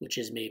 which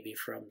is maybe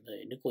from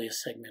the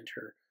nucleus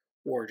segmenter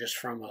or just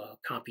from a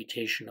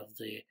computation of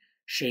the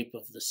shape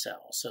of the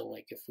cell. So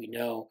like if we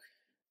know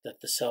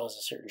that the cell is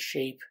a certain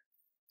shape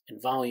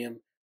and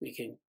volume, we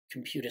can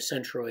compute a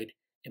centroid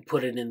and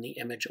put it in the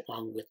image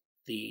along with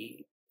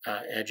the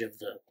edge of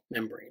the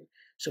membrane.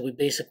 So we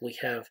basically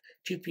have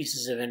 2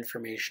 pieces of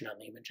information on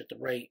the image at the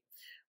right.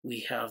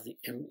 We have the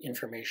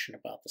information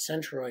about the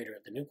centroid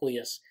or the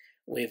nucleus.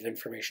 We have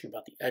information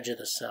about the edge of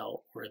the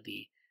cell or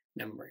the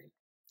membrane.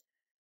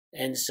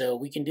 And so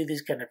we can do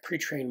these kind of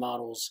pre-trained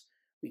models.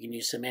 We can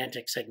use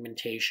semantic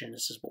segmentation.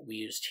 This is what we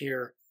used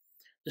here.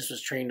 This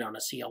was trained on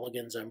a C.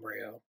 elegans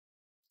embryo.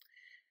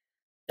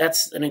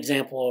 That's an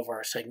example of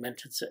our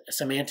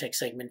semantic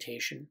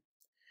segmentation.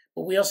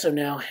 But we also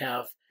now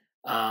have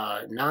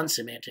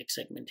non-semantic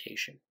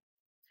segmentation.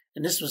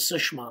 And this was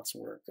Sushmant's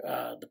work.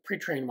 The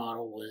pre-trained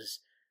model was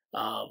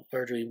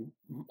largely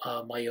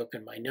Mayok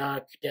and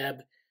Maynak,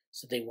 Deb,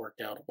 so they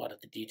worked out a lot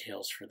of the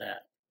details for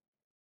that.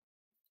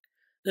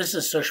 This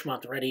is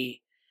Sushmanth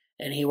Reddy,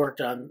 and he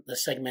worked on the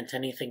segment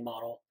anything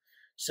model.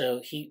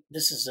 So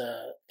this is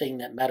a thing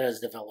that Meta has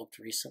developed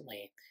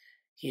recently.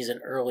 He's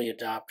an early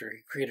adopter.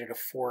 He created a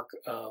fork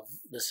of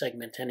the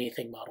segment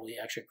anything model. He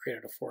actually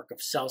created a fork of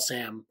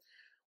CellSam,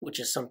 which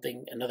is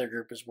something another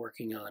group is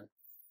working on.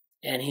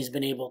 And he's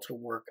been able to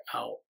work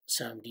out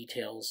some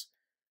details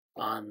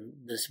on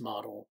this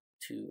model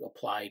to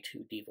apply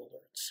to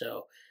DevoLearn.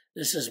 So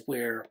this is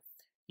where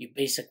you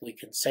basically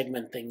can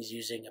segment things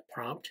using a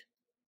prompt.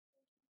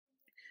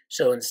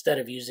 So instead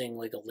of using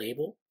like a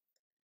label,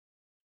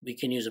 we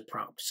can use a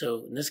prompt.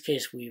 So in this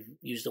case, we've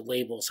used a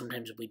label.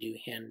 Sometimes we do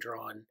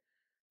hand-drawn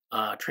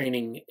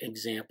training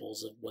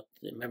examples of what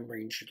the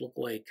membrane should look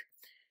like.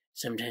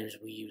 Sometimes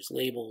we use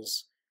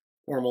labels,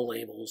 formal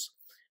labels,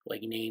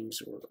 like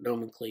names or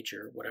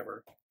nomenclature,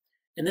 whatever.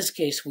 In this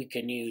case, we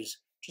can use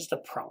just a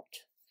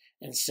prompt.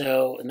 And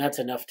that's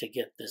enough to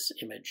get this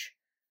image,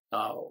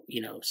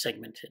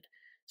 segmented.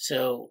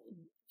 So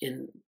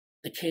in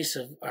the case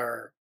of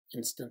our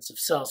instance of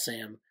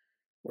CellSam,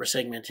 or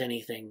segment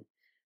anything,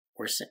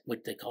 or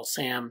what they call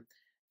SAM,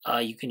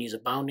 you can use a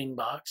bounding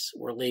box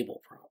or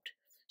label prompt.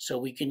 So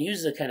we can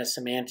use the kind of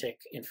semantic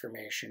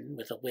information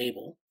with a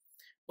label,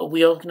 but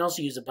we can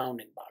also use a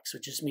bounding box,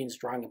 which just means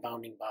drawing a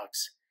bounding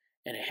box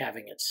and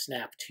having it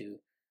snap to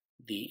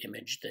the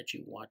image that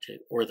you want to,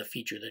 or the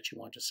feature that you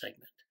want to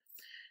segment.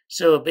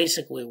 So it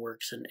basically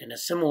works in a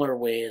similar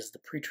way as the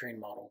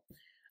pre-trained model,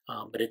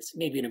 but it's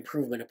maybe an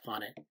improvement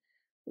upon it.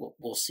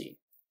 We'll see.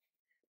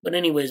 But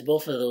anyways,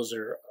 both of those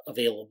are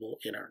available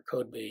in our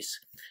code base,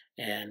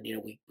 and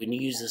we can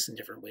use this in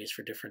different ways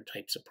for different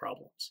types of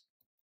problems.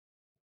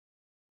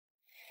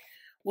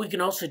 We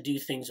can also do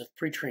things with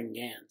pre-trained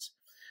GANs.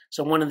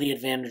 So one of the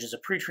advantages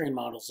of pre-trained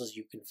models is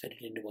you can fit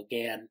it into a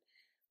GAN,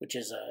 which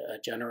is a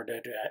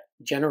generative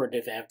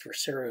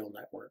adversarial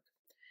network.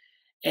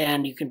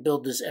 And you can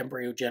build this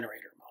embryo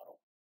generator model.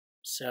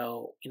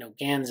 So,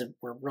 GANs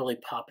were really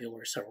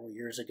popular several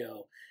years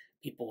ago.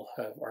 People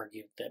have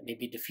argued that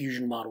maybe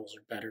diffusion models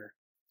are better.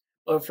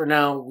 But for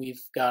now,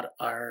 we've got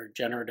our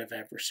generative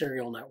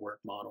adversarial network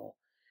model,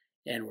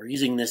 and we're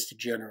using this to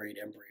generate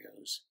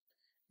embryos.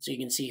 So you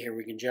can see here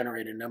we can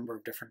generate a number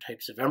of different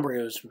types of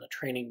embryos from the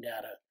training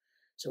data.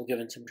 So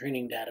given some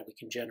training data, we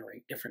can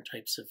generate different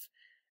types of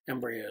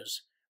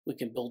embryos. We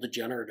can build a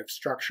generative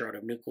structure out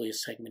of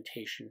nucleus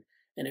segmentation,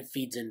 and it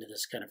feeds into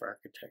this kind of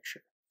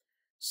architecture.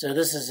 So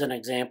this is an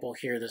example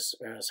here, this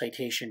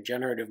citation,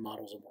 Generative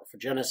Models of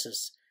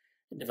Morphogenesis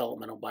in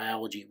Developmental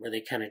Biology, where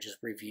they kind of just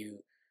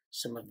review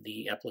some of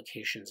the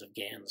applications of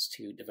GANs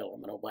to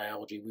developmental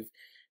biology. We've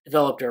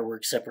developed our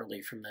work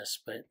separately from this,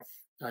 but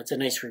it's a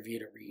nice review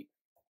to read.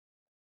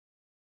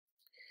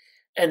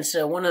 And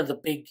so one of the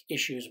big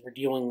issues we're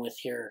dealing with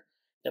here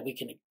that we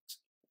can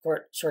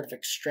sort of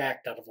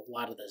extract out of a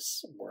lot of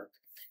this work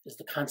is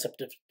the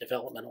concept of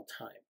developmental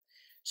time.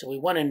 So we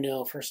want to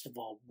know, first of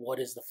all, what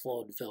is the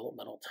flow of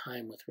developmental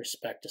time with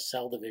respect to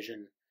cell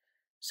division,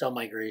 cell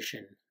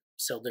migration,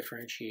 cell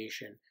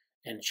differentiation,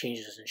 and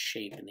changes in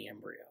shape in the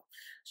embryo.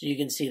 So you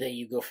can see that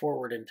you go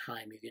forward in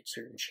time, you get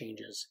certain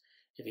changes.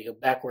 If you go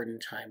backward in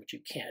time, which you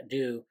can't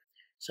do,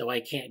 so I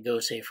can't go,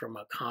 say, from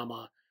a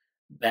comma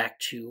back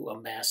to a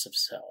mass of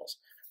cells,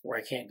 or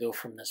I can't go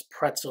from this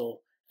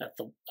pretzel at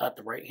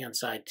the right-hand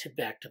side to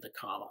back to the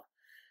comma.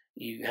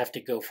 You have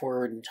to go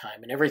forward in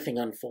time, and everything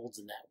unfolds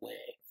in that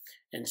way.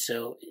 And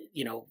so,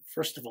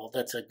 first of all,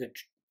 that's a good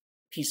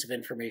piece of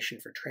information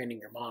for training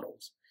your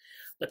models.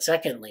 But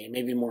secondly, and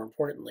maybe more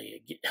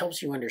importantly, it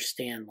helps you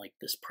understand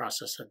this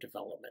process of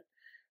development.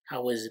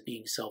 How is it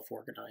being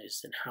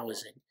self-organized, and how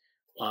is it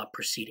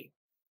proceeding?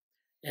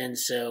 And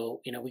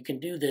so, we can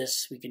do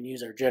this. We can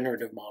use our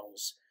generative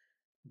models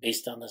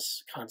based on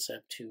this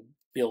concept to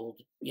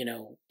build,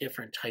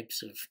 different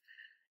types of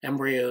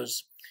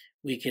embryos.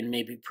 We can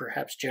maybe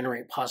perhaps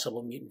generate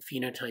possible mutant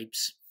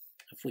phenotypes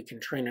if we can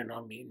train it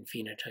on mutant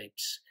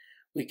phenotypes.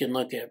 We can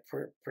look at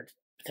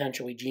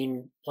potentially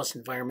gene plus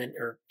environment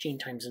or gene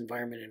times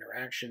environment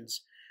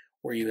interactions,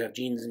 where you have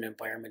genes and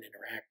environment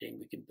interacting.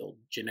 We can build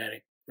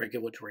genetic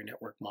regulatory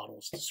network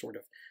models to sort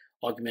of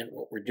augment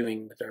what we're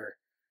doing with our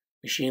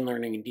machine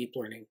learning and deep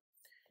learning.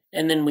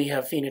 And then we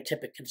have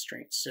phenotypic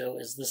constraints. So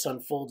as this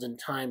unfolds in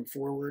time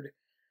forward,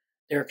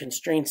 there are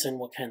constraints in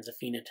what kinds of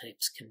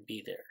phenotypes can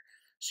be there.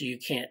 So you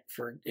can't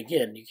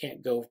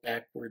go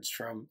backwards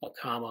from a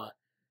comma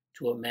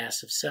to a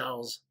mass of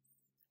cells,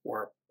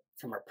 or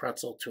from a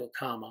pretzel to a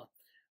comma,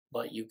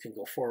 but you can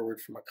go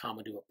forward from a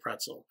comma to a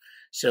pretzel.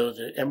 So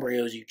the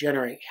embryos you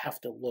generate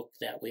have to look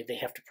that way. They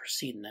have to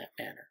proceed in that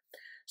manner.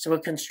 So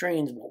it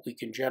constrains what we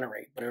can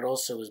generate, but it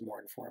also is more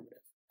informative.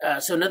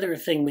 So another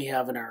thing we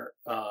have in our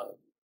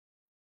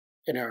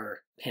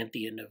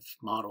pantheon of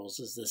models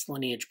is this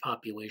lineage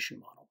population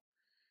model.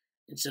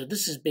 And so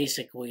this is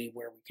basically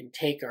where we can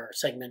take our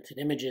segmented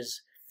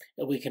images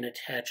and we can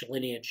attach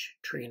lineage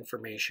tree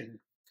information.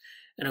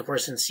 And of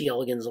course, in C.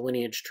 elegans, the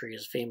lineage tree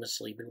has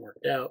famously been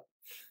worked out,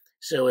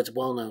 so it's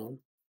well known.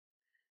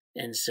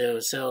 And so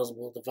cells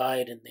will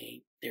divide, and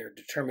they're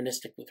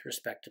deterministic with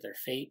respect to their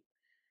fate,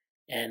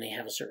 and they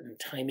have a certain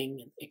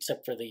timing,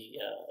 except for the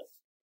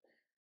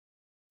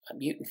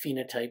mutant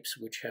phenotypes,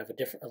 which have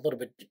a little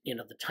bit,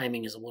 the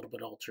timing is a little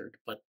bit altered,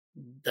 but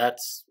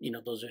that's,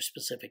 those are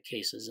specific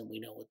cases, and we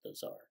know what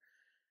those are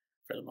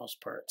for the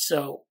most part.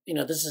 So,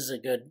 this is a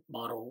good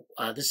model.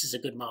 This is a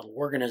good model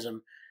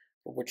organism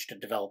for which to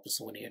develop this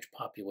lineage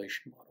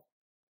population model.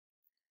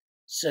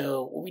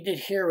 So what we did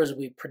here was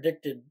we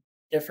predicted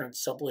different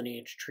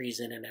sublineage trees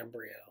in an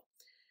embryo.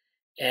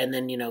 And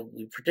then,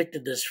 we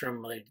predicted this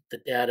from the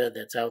data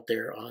that's out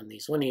there on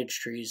these lineage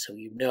trees, so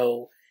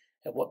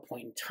at what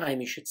point in time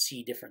you should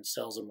see different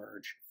cells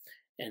emerge.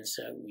 And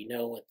so we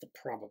know what the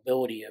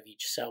probability of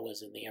each cell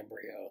is in the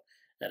embryo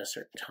at a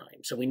certain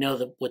time. So we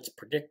know what's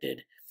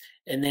predicted,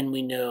 and then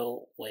we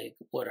know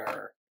what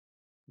our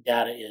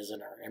data is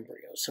in our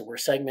embryo. So we're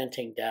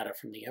segmenting data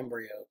from the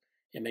embryo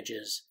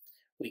images.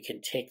 We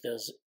can take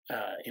those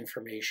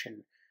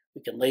information,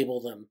 we can label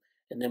them,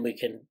 and then we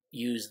can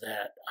use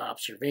that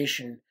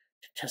observation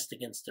to test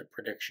against the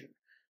prediction.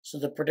 So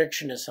the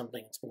prediction is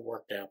something that's been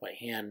worked out by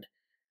hand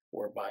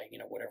or by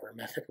whatever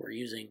method we're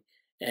using.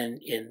 And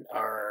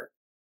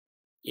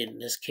in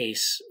this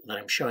case that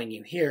I'm showing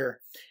you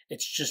here,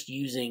 it's just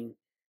using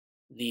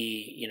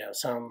the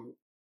some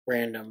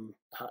random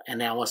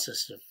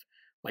analysis of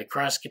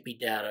microscopy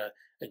data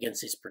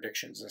against these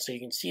predictions. And so you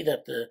can see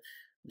that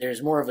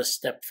there's more of a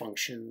step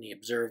function in the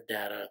observed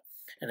data,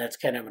 and that's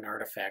kind of an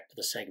artifact of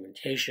the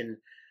segmentation.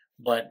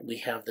 But we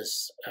have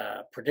this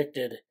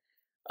predicted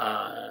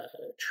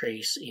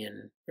trace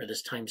or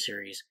this time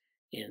series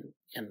in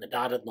the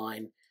dotted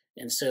line.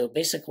 And so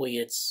basically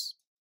it's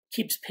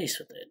keeps pace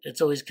with it.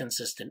 It's always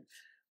consistent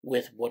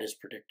with what is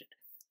predicted.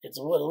 It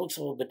looks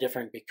a little bit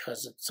different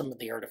because of some of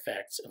the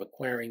artifacts of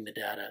acquiring the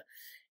data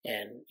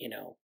and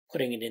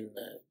putting it in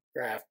the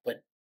graph,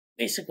 but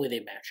basically they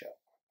match up.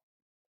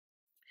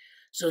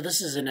 So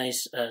this is a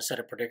nice set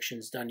of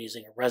predictions done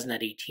using a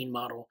ResNet 18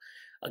 model.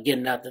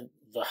 Again, not the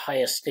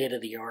highest state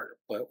of the art,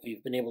 but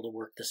we've been able to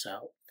work this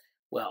out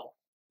well.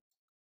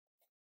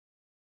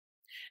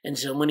 And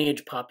so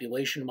lineage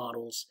population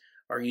models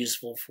are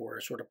useful for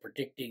sort of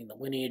predicting the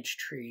lineage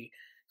tree,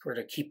 sort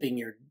of keeping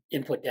your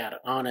input data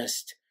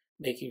honest,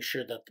 making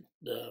sure that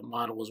the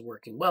model is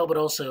working well, but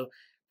also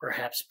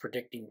perhaps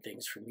predicting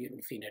things for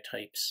mutant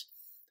phenotypes.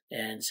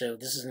 And so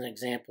this is an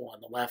example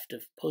on the left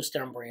of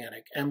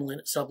post-embryonic M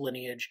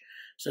sublineage.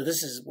 So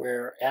this is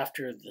where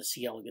after the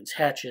C. elegans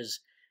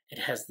hatches, it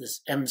has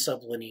this M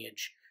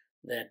sublineage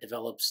that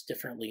develops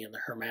differently in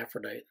the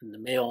hermaphrodite and the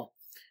male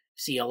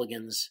C.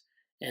 elegans.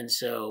 And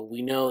so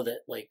we know that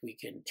we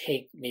can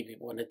take maybe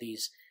one of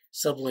these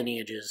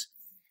sublineages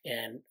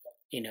and,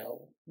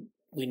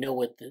 we know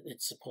what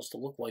it's supposed to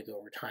look like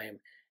over time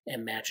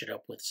and match it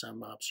up with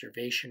some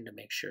observation to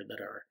make sure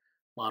that our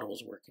model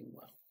is working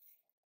well.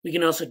 We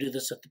can also do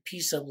this at the P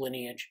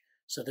sublineage.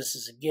 So this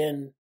is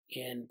again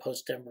in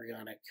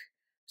post-embryonic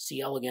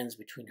C. elegans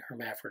between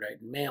hermaphrodite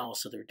and male.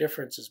 So there are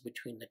differences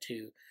between the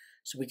two.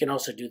 So we can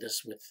also do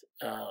this with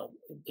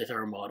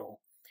our model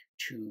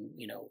to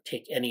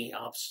take any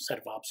set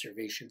of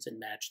observations and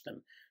match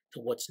them to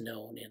what's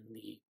known in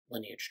the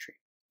lineage tree.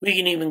 We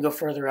can even go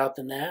further out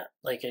than that.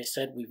 Like I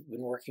said, we've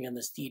been working on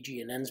this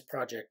DGNNs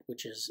project,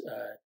 which is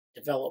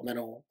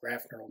developmental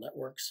graph neural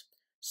networks.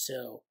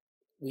 So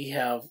we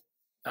have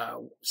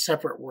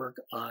separate work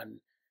on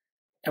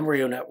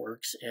embryo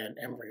networks and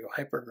embryo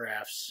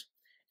hypergraphs.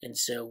 And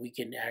so we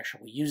can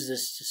actually use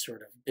this to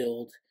sort of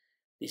build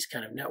these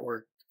kind of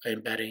network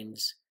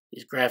embeddings,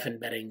 these graph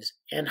embeddings,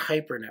 and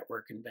hyper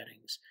network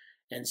embeddings.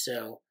 And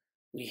so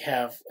we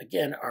have,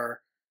 again,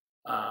 our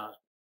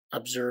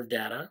observed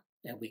data,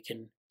 and we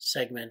can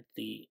segment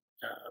the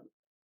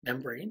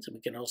membranes, and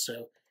we can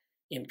also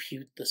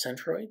impute the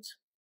centroids.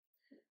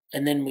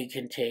 And then we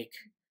can take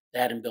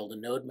that and build a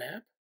node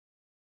map.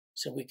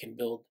 So we can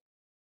build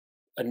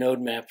a node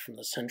map from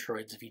the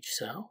centroids of each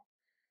cell.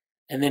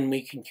 And then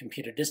we can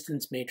compute a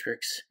distance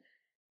matrix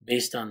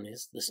based on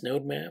this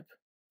node map.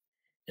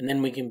 And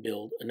then we can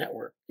build a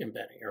network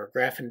embedding or a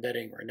graph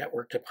embedding or a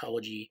network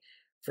topology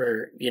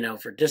for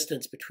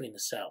distance between the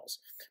cells.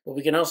 But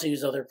we can also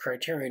use other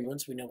criterion.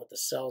 Once we know what the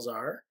cells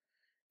are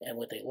and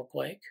what they look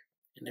like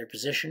and their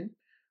position,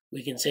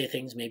 we can say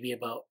things maybe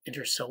about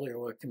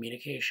intercellular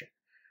communication,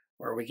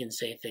 or we can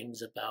say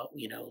things about,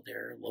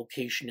 their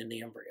location in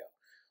the embryo.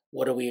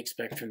 What do we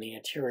expect from the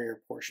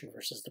anterior portion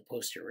versus the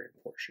posterior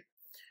portion?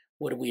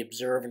 What do we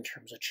observe in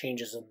terms of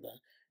changes in the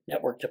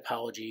network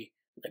topology,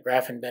 the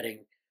graph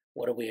embedding?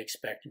 What do we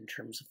expect in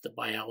terms of the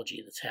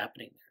biology that's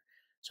happening there?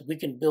 So we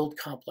can build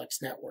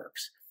complex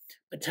networks.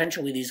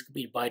 Potentially these could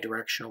be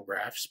bidirectional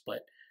graphs,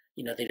 but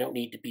they don't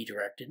need to be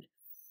directed.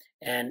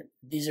 And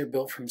these are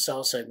built from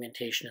cell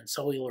segmentation and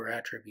cellular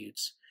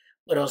attributes,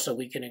 but also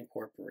we can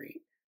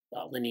incorporate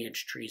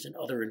lineage trees and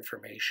other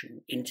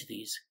information into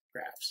these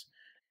graphs.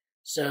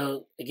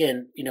 So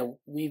again,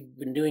 we've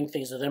been doing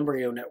things with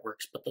embryo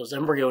networks, but those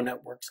embryo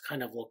networks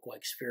kind of look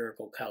like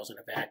spherical cows in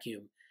a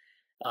vacuum.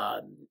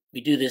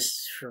 We do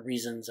this for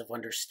reasons of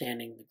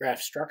understanding the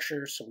graph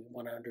structure. So we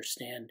want to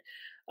understand,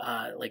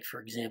 like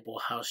for example,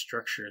 how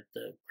structured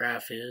the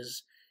graph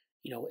is.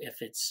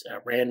 If it's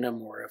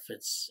random or if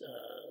it's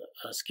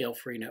a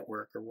scale-free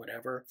network or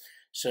whatever.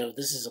 So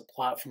this is a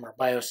plot from our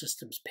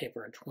biosystems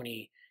paper in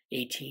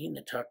 2018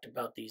 that talked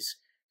about these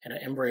kind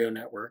of embryo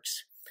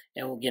networks.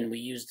 And again, we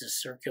used a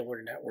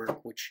circular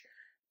network, which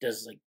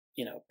does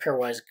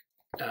pairwise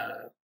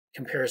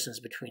comparisons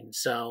between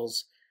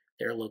cells,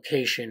 their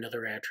location,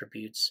 other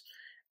attributes.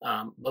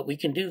 But we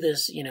can do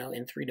this,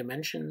 in 3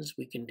 dimensions.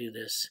 We can do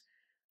this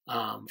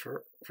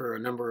for a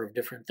number of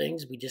different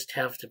things. We just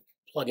have to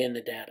plug in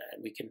the data,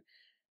 and we can,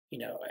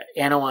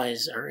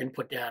 analyze our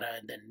input data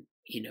and then,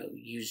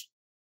 use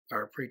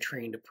our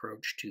pre-trained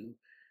approach to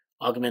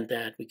augment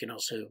that. We can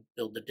also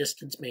build the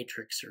distance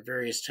matrix or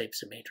various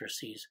types of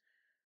matrices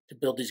to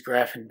build these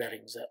graph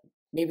embeddings that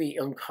maybe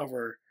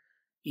uncover,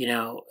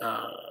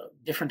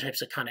 different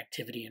types of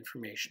connectivity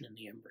information in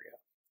the embryo.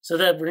 So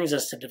that brings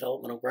us to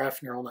developmental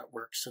graph neural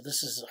networks. So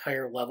this is a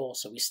higher level.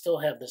 So we still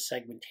have the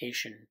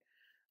segmentation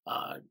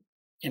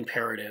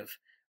imperative,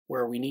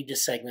 where we need to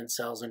segment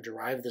cells and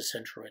derive the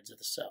centroids of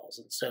the cells.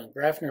 And so in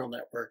graph neural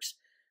networks,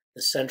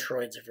 the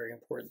centroids are very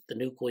important. The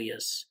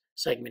nucleus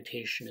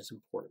segmentation is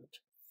important.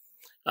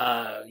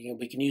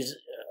 We can use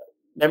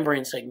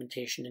membrane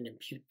segmentation and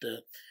impute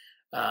the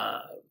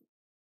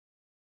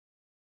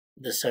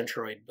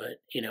centroid,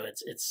 but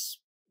it's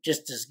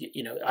just as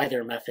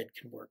either method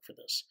can work for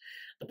this.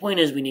 The point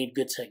is we need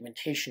good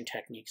segmentation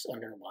techniques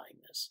underlying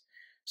this.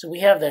 So we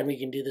have that. We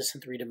can do this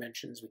in 3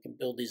 dimensions. We can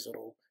build these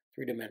little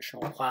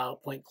 3-dimensional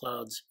point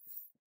clouds,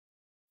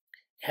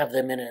 have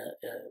them in a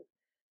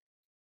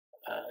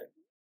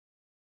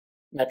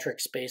metric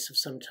space of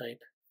some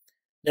type.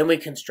 Then we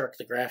construct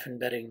the graph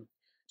embedding.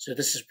 So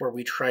this is where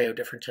we try out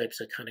different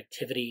types of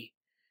connectivity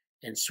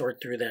and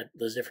sort through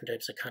those different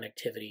types of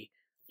connectivity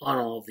on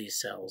all of these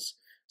cells.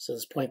 So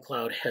this point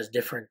cloud has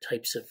different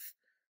types of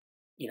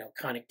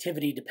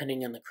connectivity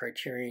depending on the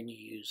criterion you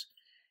use.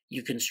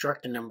 You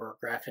construct a number of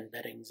graph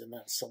embeddings and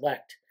then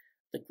select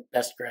the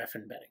best graph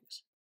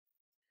embeddings.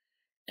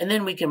 And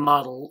then we can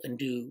model and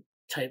do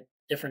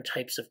different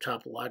types of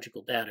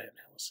topological data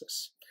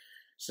analysis.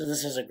 So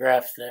this is a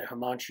graph that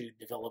Himanshu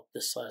developed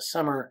this last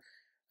summer,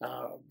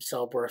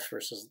 cell birth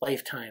versus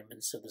lifetime.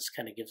 And so this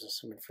kind of gives us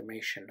some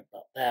information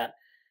about that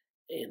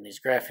in these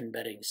graph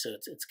embeddings. So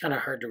it's kind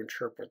of hard to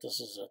interpret. This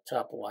is a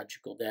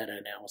topological data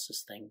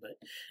analysis thing,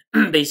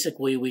 but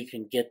basically we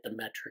can get the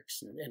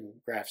metrics and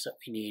graphs that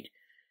we need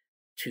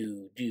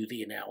to do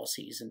the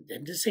analyses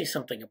and to say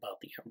something about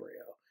the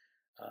embryo.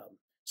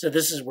 So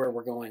this is where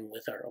we're going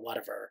with a lot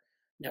of our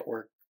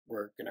network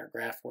work and our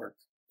graph work,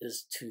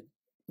 is to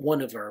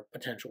one of our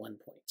potential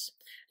endpoints.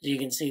 So you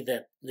can see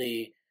that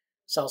the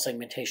cell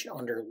segmentation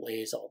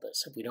underlays all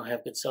this. If we don't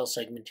have good cell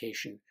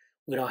segmentation,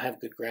 we don't have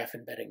good graph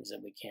embeddings,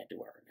 and we can't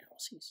do our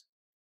analyses.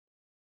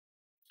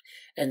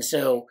 And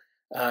so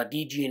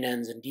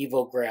DGNNs and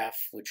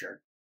DevoGraph, which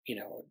are,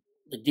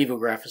 the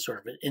DevoGraph is sort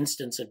of an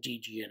instance of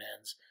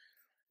DGNNs.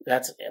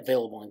 That's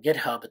available on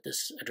GitHub at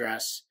this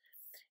address.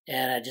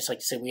 And I'd just like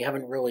to say we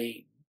haven't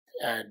really,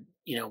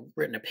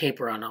 written a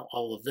paper on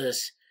all of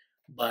this,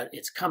 but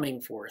it's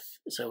coming forth,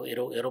 so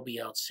it'll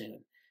be out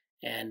soon.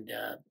 And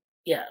I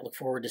look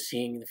forward to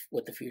seeing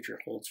what the future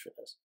holds for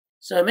this.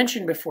 So I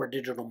mentioned before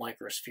digital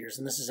microspheres,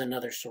 and this is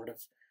another sort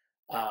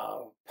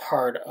of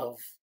part of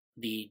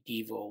the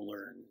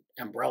DevoLearn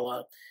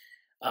umbrella.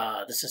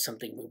 This is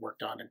something we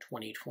worked on in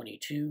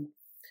 2022.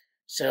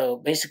 So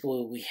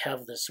basically, we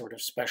have this sort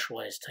of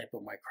specialized type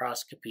of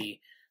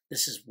microscopy.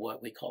 This is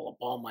what we call a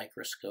ball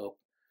microscope.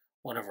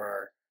 One of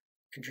our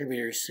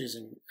contributors,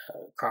 Susan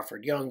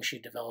Crawford-Young, she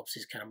develops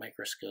these kind of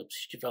microscopes.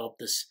 She developed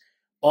this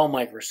ball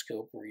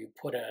microscope where you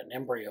put an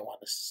embryo on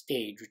the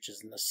stage, which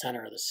is in the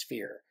center of the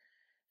sphere.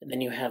 And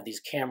then you have these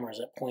cameras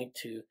that point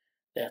to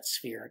that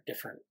sphere at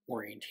different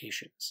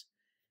orientations.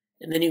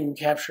 And then you can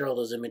capture all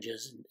those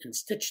images and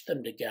stitch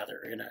them together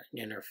in an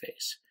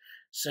interface.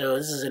 So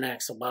this is an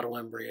axolotl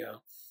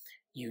embryo.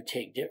 You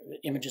take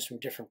images from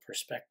different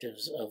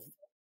perspectives of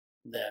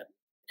that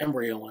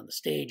embryo on the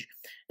stage,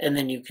 and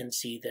then you can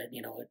see that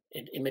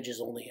it images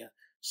only a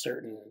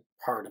certain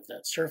part of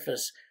that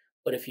surface,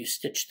 but if you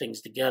stitch things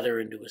together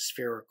in a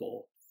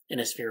spherical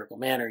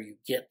manner, you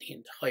get the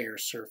entire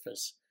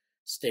surface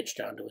stitched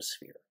onto a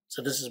sphere.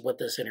 So this is what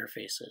this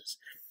interface is.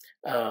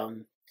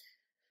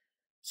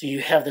 So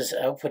you have this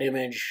output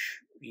image,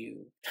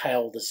 you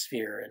tile the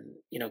sphere, and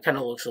it kind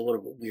of looks a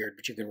little bit weird,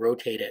 but you can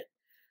rotate it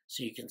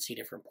so you can see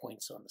different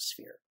points on the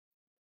sphere.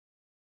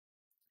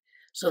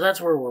 So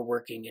that's where we're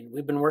working, and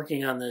we've been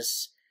working on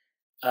this.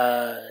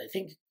 I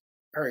think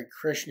Hari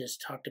Krishna has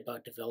talked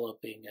about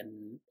developing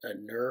a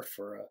NERF,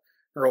 or a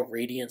neural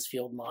radiance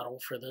field model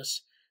for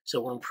this. So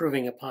we're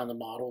improving upon the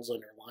models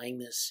underlying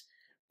this,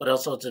 but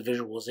also it's a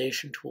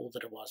visualization tool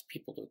that allows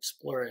people to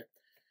explore it.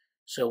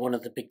 So one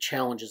of the big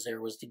challenges there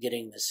was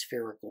getting the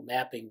spherical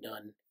mapping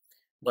done,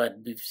 but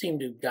we've seemed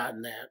to have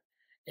gotten that,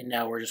 and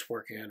now we're just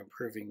working on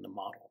improving the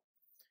model.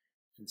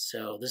 And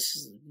so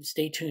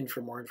stay tuned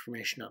for more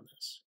information on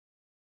this.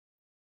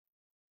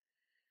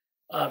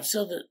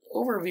 So the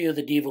overview of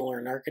the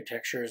DevoLearn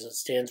architecture as it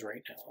stands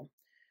right now,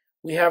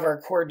 we have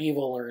our core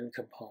DevoLearn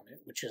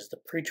component, which is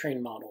the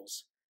pre-trained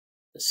models,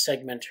 the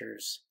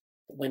segmenters,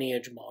 the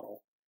lineage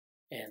model,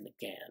 and the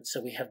GAN. So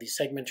we have the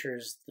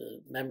segmenters, the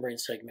membrane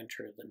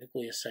segmenter, the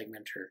nucleus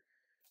segmenter.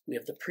 We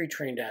have the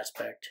pre-trained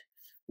aspect,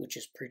 which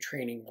is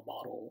pre-training the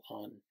model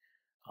on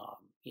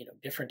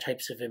different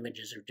types of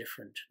images or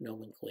different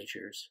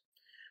nomenclatures.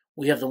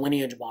 We have the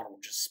lineage model,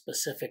 which is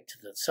specific to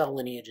the cell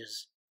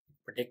lineages,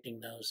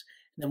 predicting those.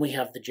 And then we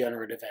have the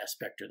generative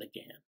aspect, or the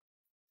GAN.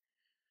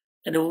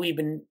 And we've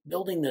been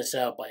building this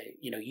out by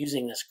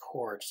using this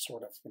core to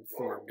sort of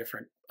inform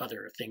different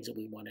other things that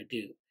we want to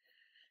do.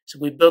 So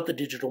we built the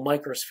digital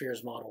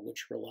microspheres model,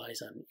 which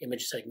relies on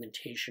image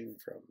segmentation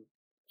from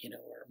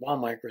our wall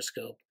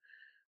microscope.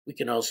 We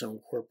can also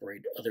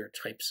incorporate other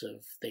types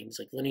of things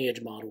like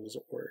lineage models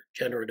or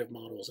generative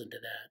models into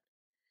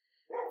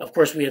that. Of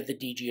course, we have the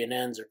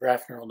DGNNs, or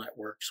graph neural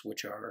networks,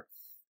 which are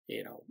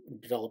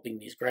developing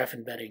these graph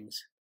embeddings.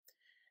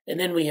 And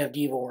then we have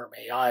DevoWorm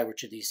AI,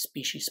 which are these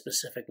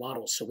species-specific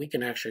models. So we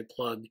can actually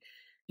plug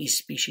these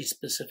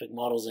species-specific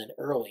models in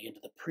early into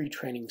the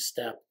pre-training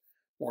step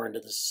or into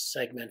the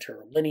segmenter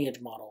or lineage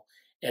model,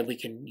 and we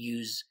can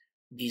use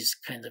these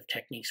kinds of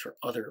techniques for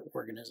other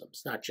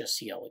organisms, not just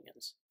C.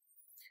 elegans.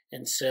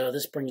 And so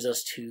this brings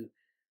us to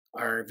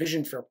our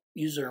vision for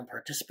user and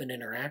participant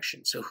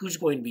interaction. So who's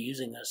going to be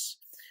using this?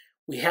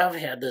 We have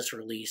had this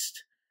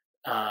released,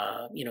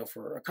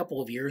 for a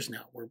couple of years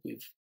now, where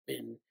we've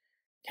been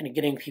kind of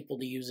getting people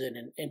to use it,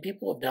 and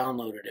people have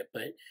downloaded it,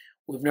 but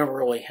we've never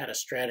really had a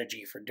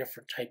strategy for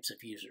different types of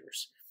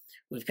users.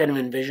 We've kind of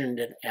envisioned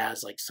it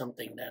as like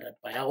something that a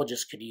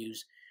biologist could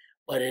use,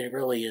 but it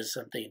really is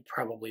something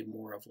probably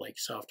more of like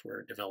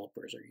software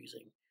developers are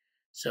using.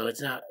 So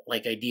it's not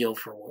like ideal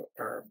for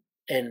our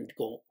end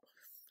goal.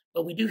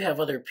 But we do have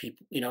other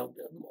people,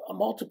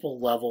 multiple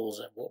levels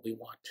of what we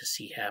want to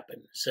see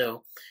happen.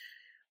 So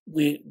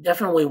we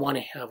definitely want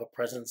to have a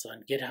presence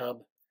on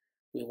GitHub.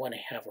 We want to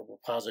have a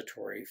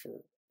repository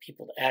for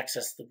people to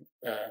access the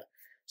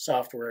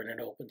software in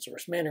an open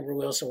source manner, but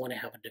we also want to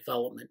have a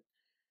development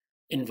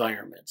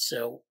environment.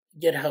 So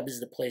GitHub is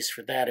the place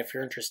for that. If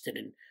you're interested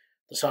in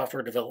the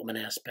software development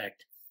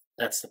aspect,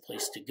 that's the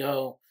place to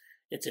go.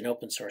 It's an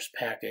open source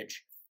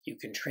package. You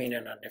can train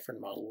it on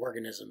different model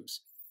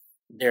organisms.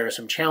 There are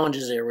some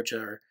challenges there, which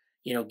are,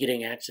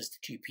 getting access to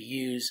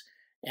GPUs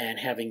and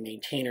having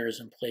maintainers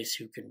in place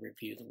who can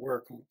review the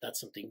work. That's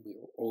something we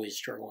were always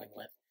struggling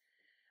with.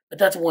 But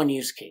that's one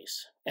use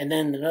case. And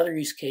then another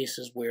use case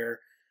is where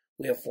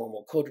we have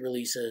formal code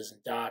releases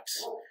and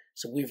docs.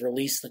 So we've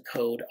released the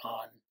code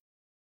on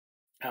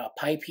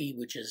PyP,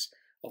 which is,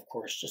 of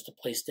course, just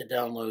a place to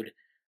download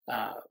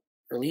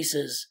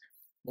releases.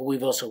 But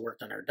we've also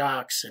worked on our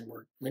docs, and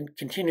we're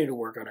continue to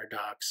work on our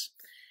docs.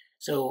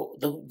 So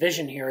the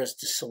vision here is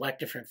to select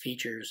different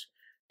features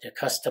to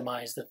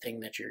customize the thing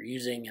that you're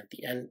using at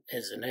the end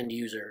as an end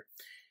user,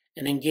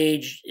 and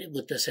engage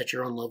with this at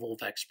your own level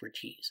of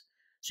expertise.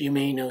 So you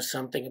may know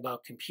something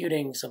about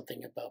computing,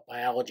 something about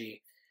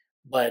biology,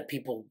 but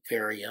people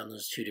vary on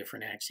those two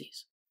different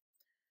axes.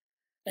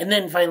 And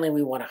then finally,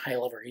 we want a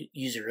high-level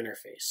user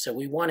interface. So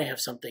we want to have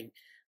something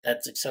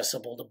that's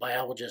accessible to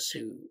biologists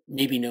who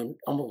maybe know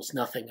almost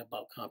nothing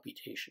about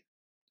computation.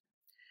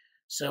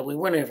 So we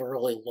want to have a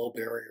really low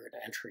barrier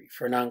to entry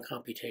for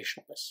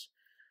non-computationalists.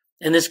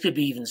 And this could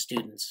be even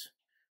students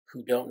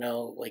who don't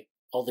know like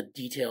all the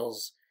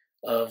details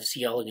of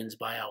C. elegans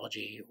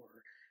biology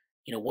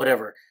or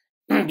whatever.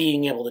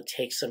 Being able to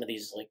take some of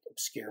these like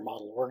obscure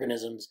model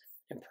organisms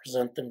and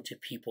present them to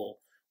people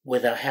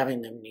without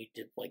having them need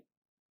to like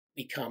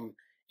become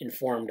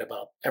informed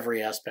about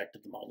every aspect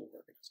of the model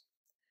organism.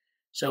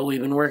 So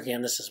we've been working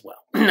on this as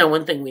well. Now,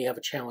 one thing we have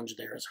a challenge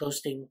there is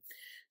hosting.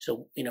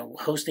 So,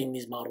 hosting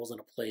these models in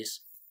a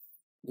place,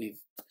 we've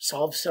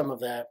solved some of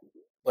that,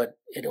 but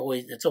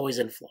it's always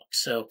in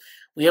flux. So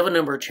we have a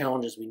number of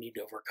challenges we need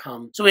to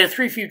overcome. So we have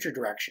 3 future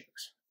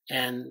directions.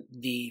 And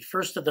the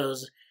first of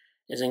those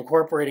is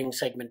incorporating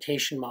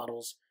segmentation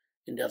models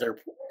into other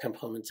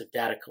components of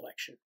data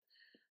collection.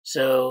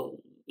 So,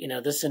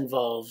 this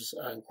involves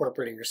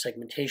incorporating your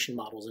segmentation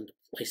models into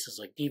places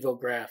like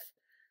DevoGraph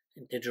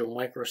and digital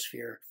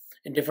microsphere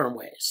in different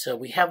ways. So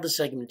we have the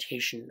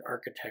segmentation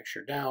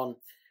architecture down.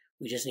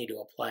 We just need to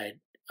apply it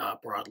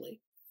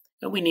broadly.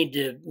 And we need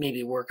to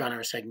maybe work on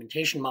our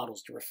segmentation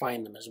models to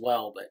refine them as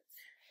well, but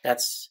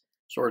that's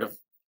sort of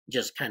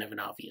just kind of an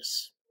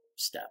obvious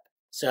step.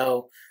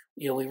 So,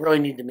 we really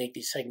need to make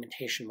these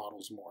segmentation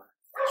models more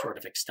sort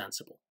of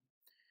extensible.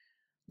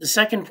 The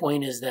second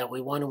point is that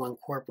we want to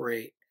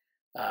incorporate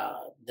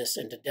this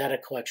into data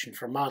collection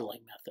for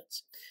modeling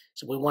methods.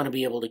 So we want to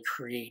be able to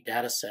create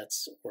data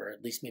sets, or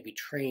at least maybe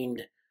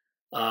trained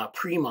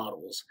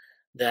pre-models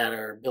that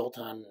are built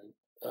on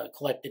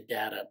collected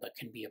data, but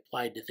can be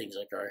applied to things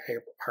like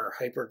our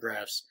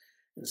hypergraphs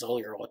and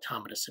cellular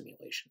automata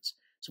simulations.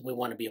 So we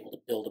want to be able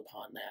to build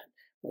upon that.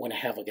 We want to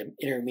have like an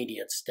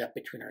intermediate step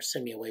between our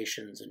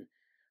simulations and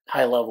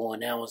high-level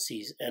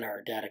analyses in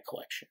our data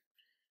collection.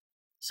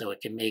 So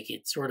it can make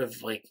it sort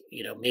of like,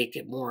 make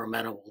it more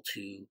amenable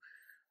to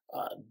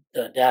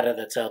the data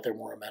that's out there,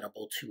 more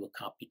amenable to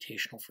a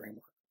computational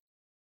framework.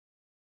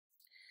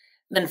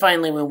 And then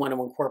finally, we want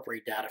to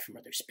incorporate data from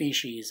other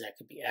species. That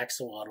could be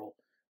axolotl,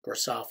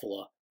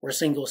 Drosophila, or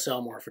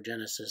single-cell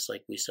morphogenesis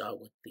like we saw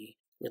with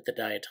the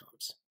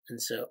diatoms.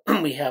 And so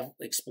we have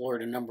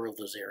explored a number of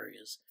those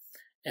areas,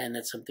 and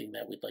that's something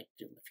that we'd like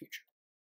to do in the future.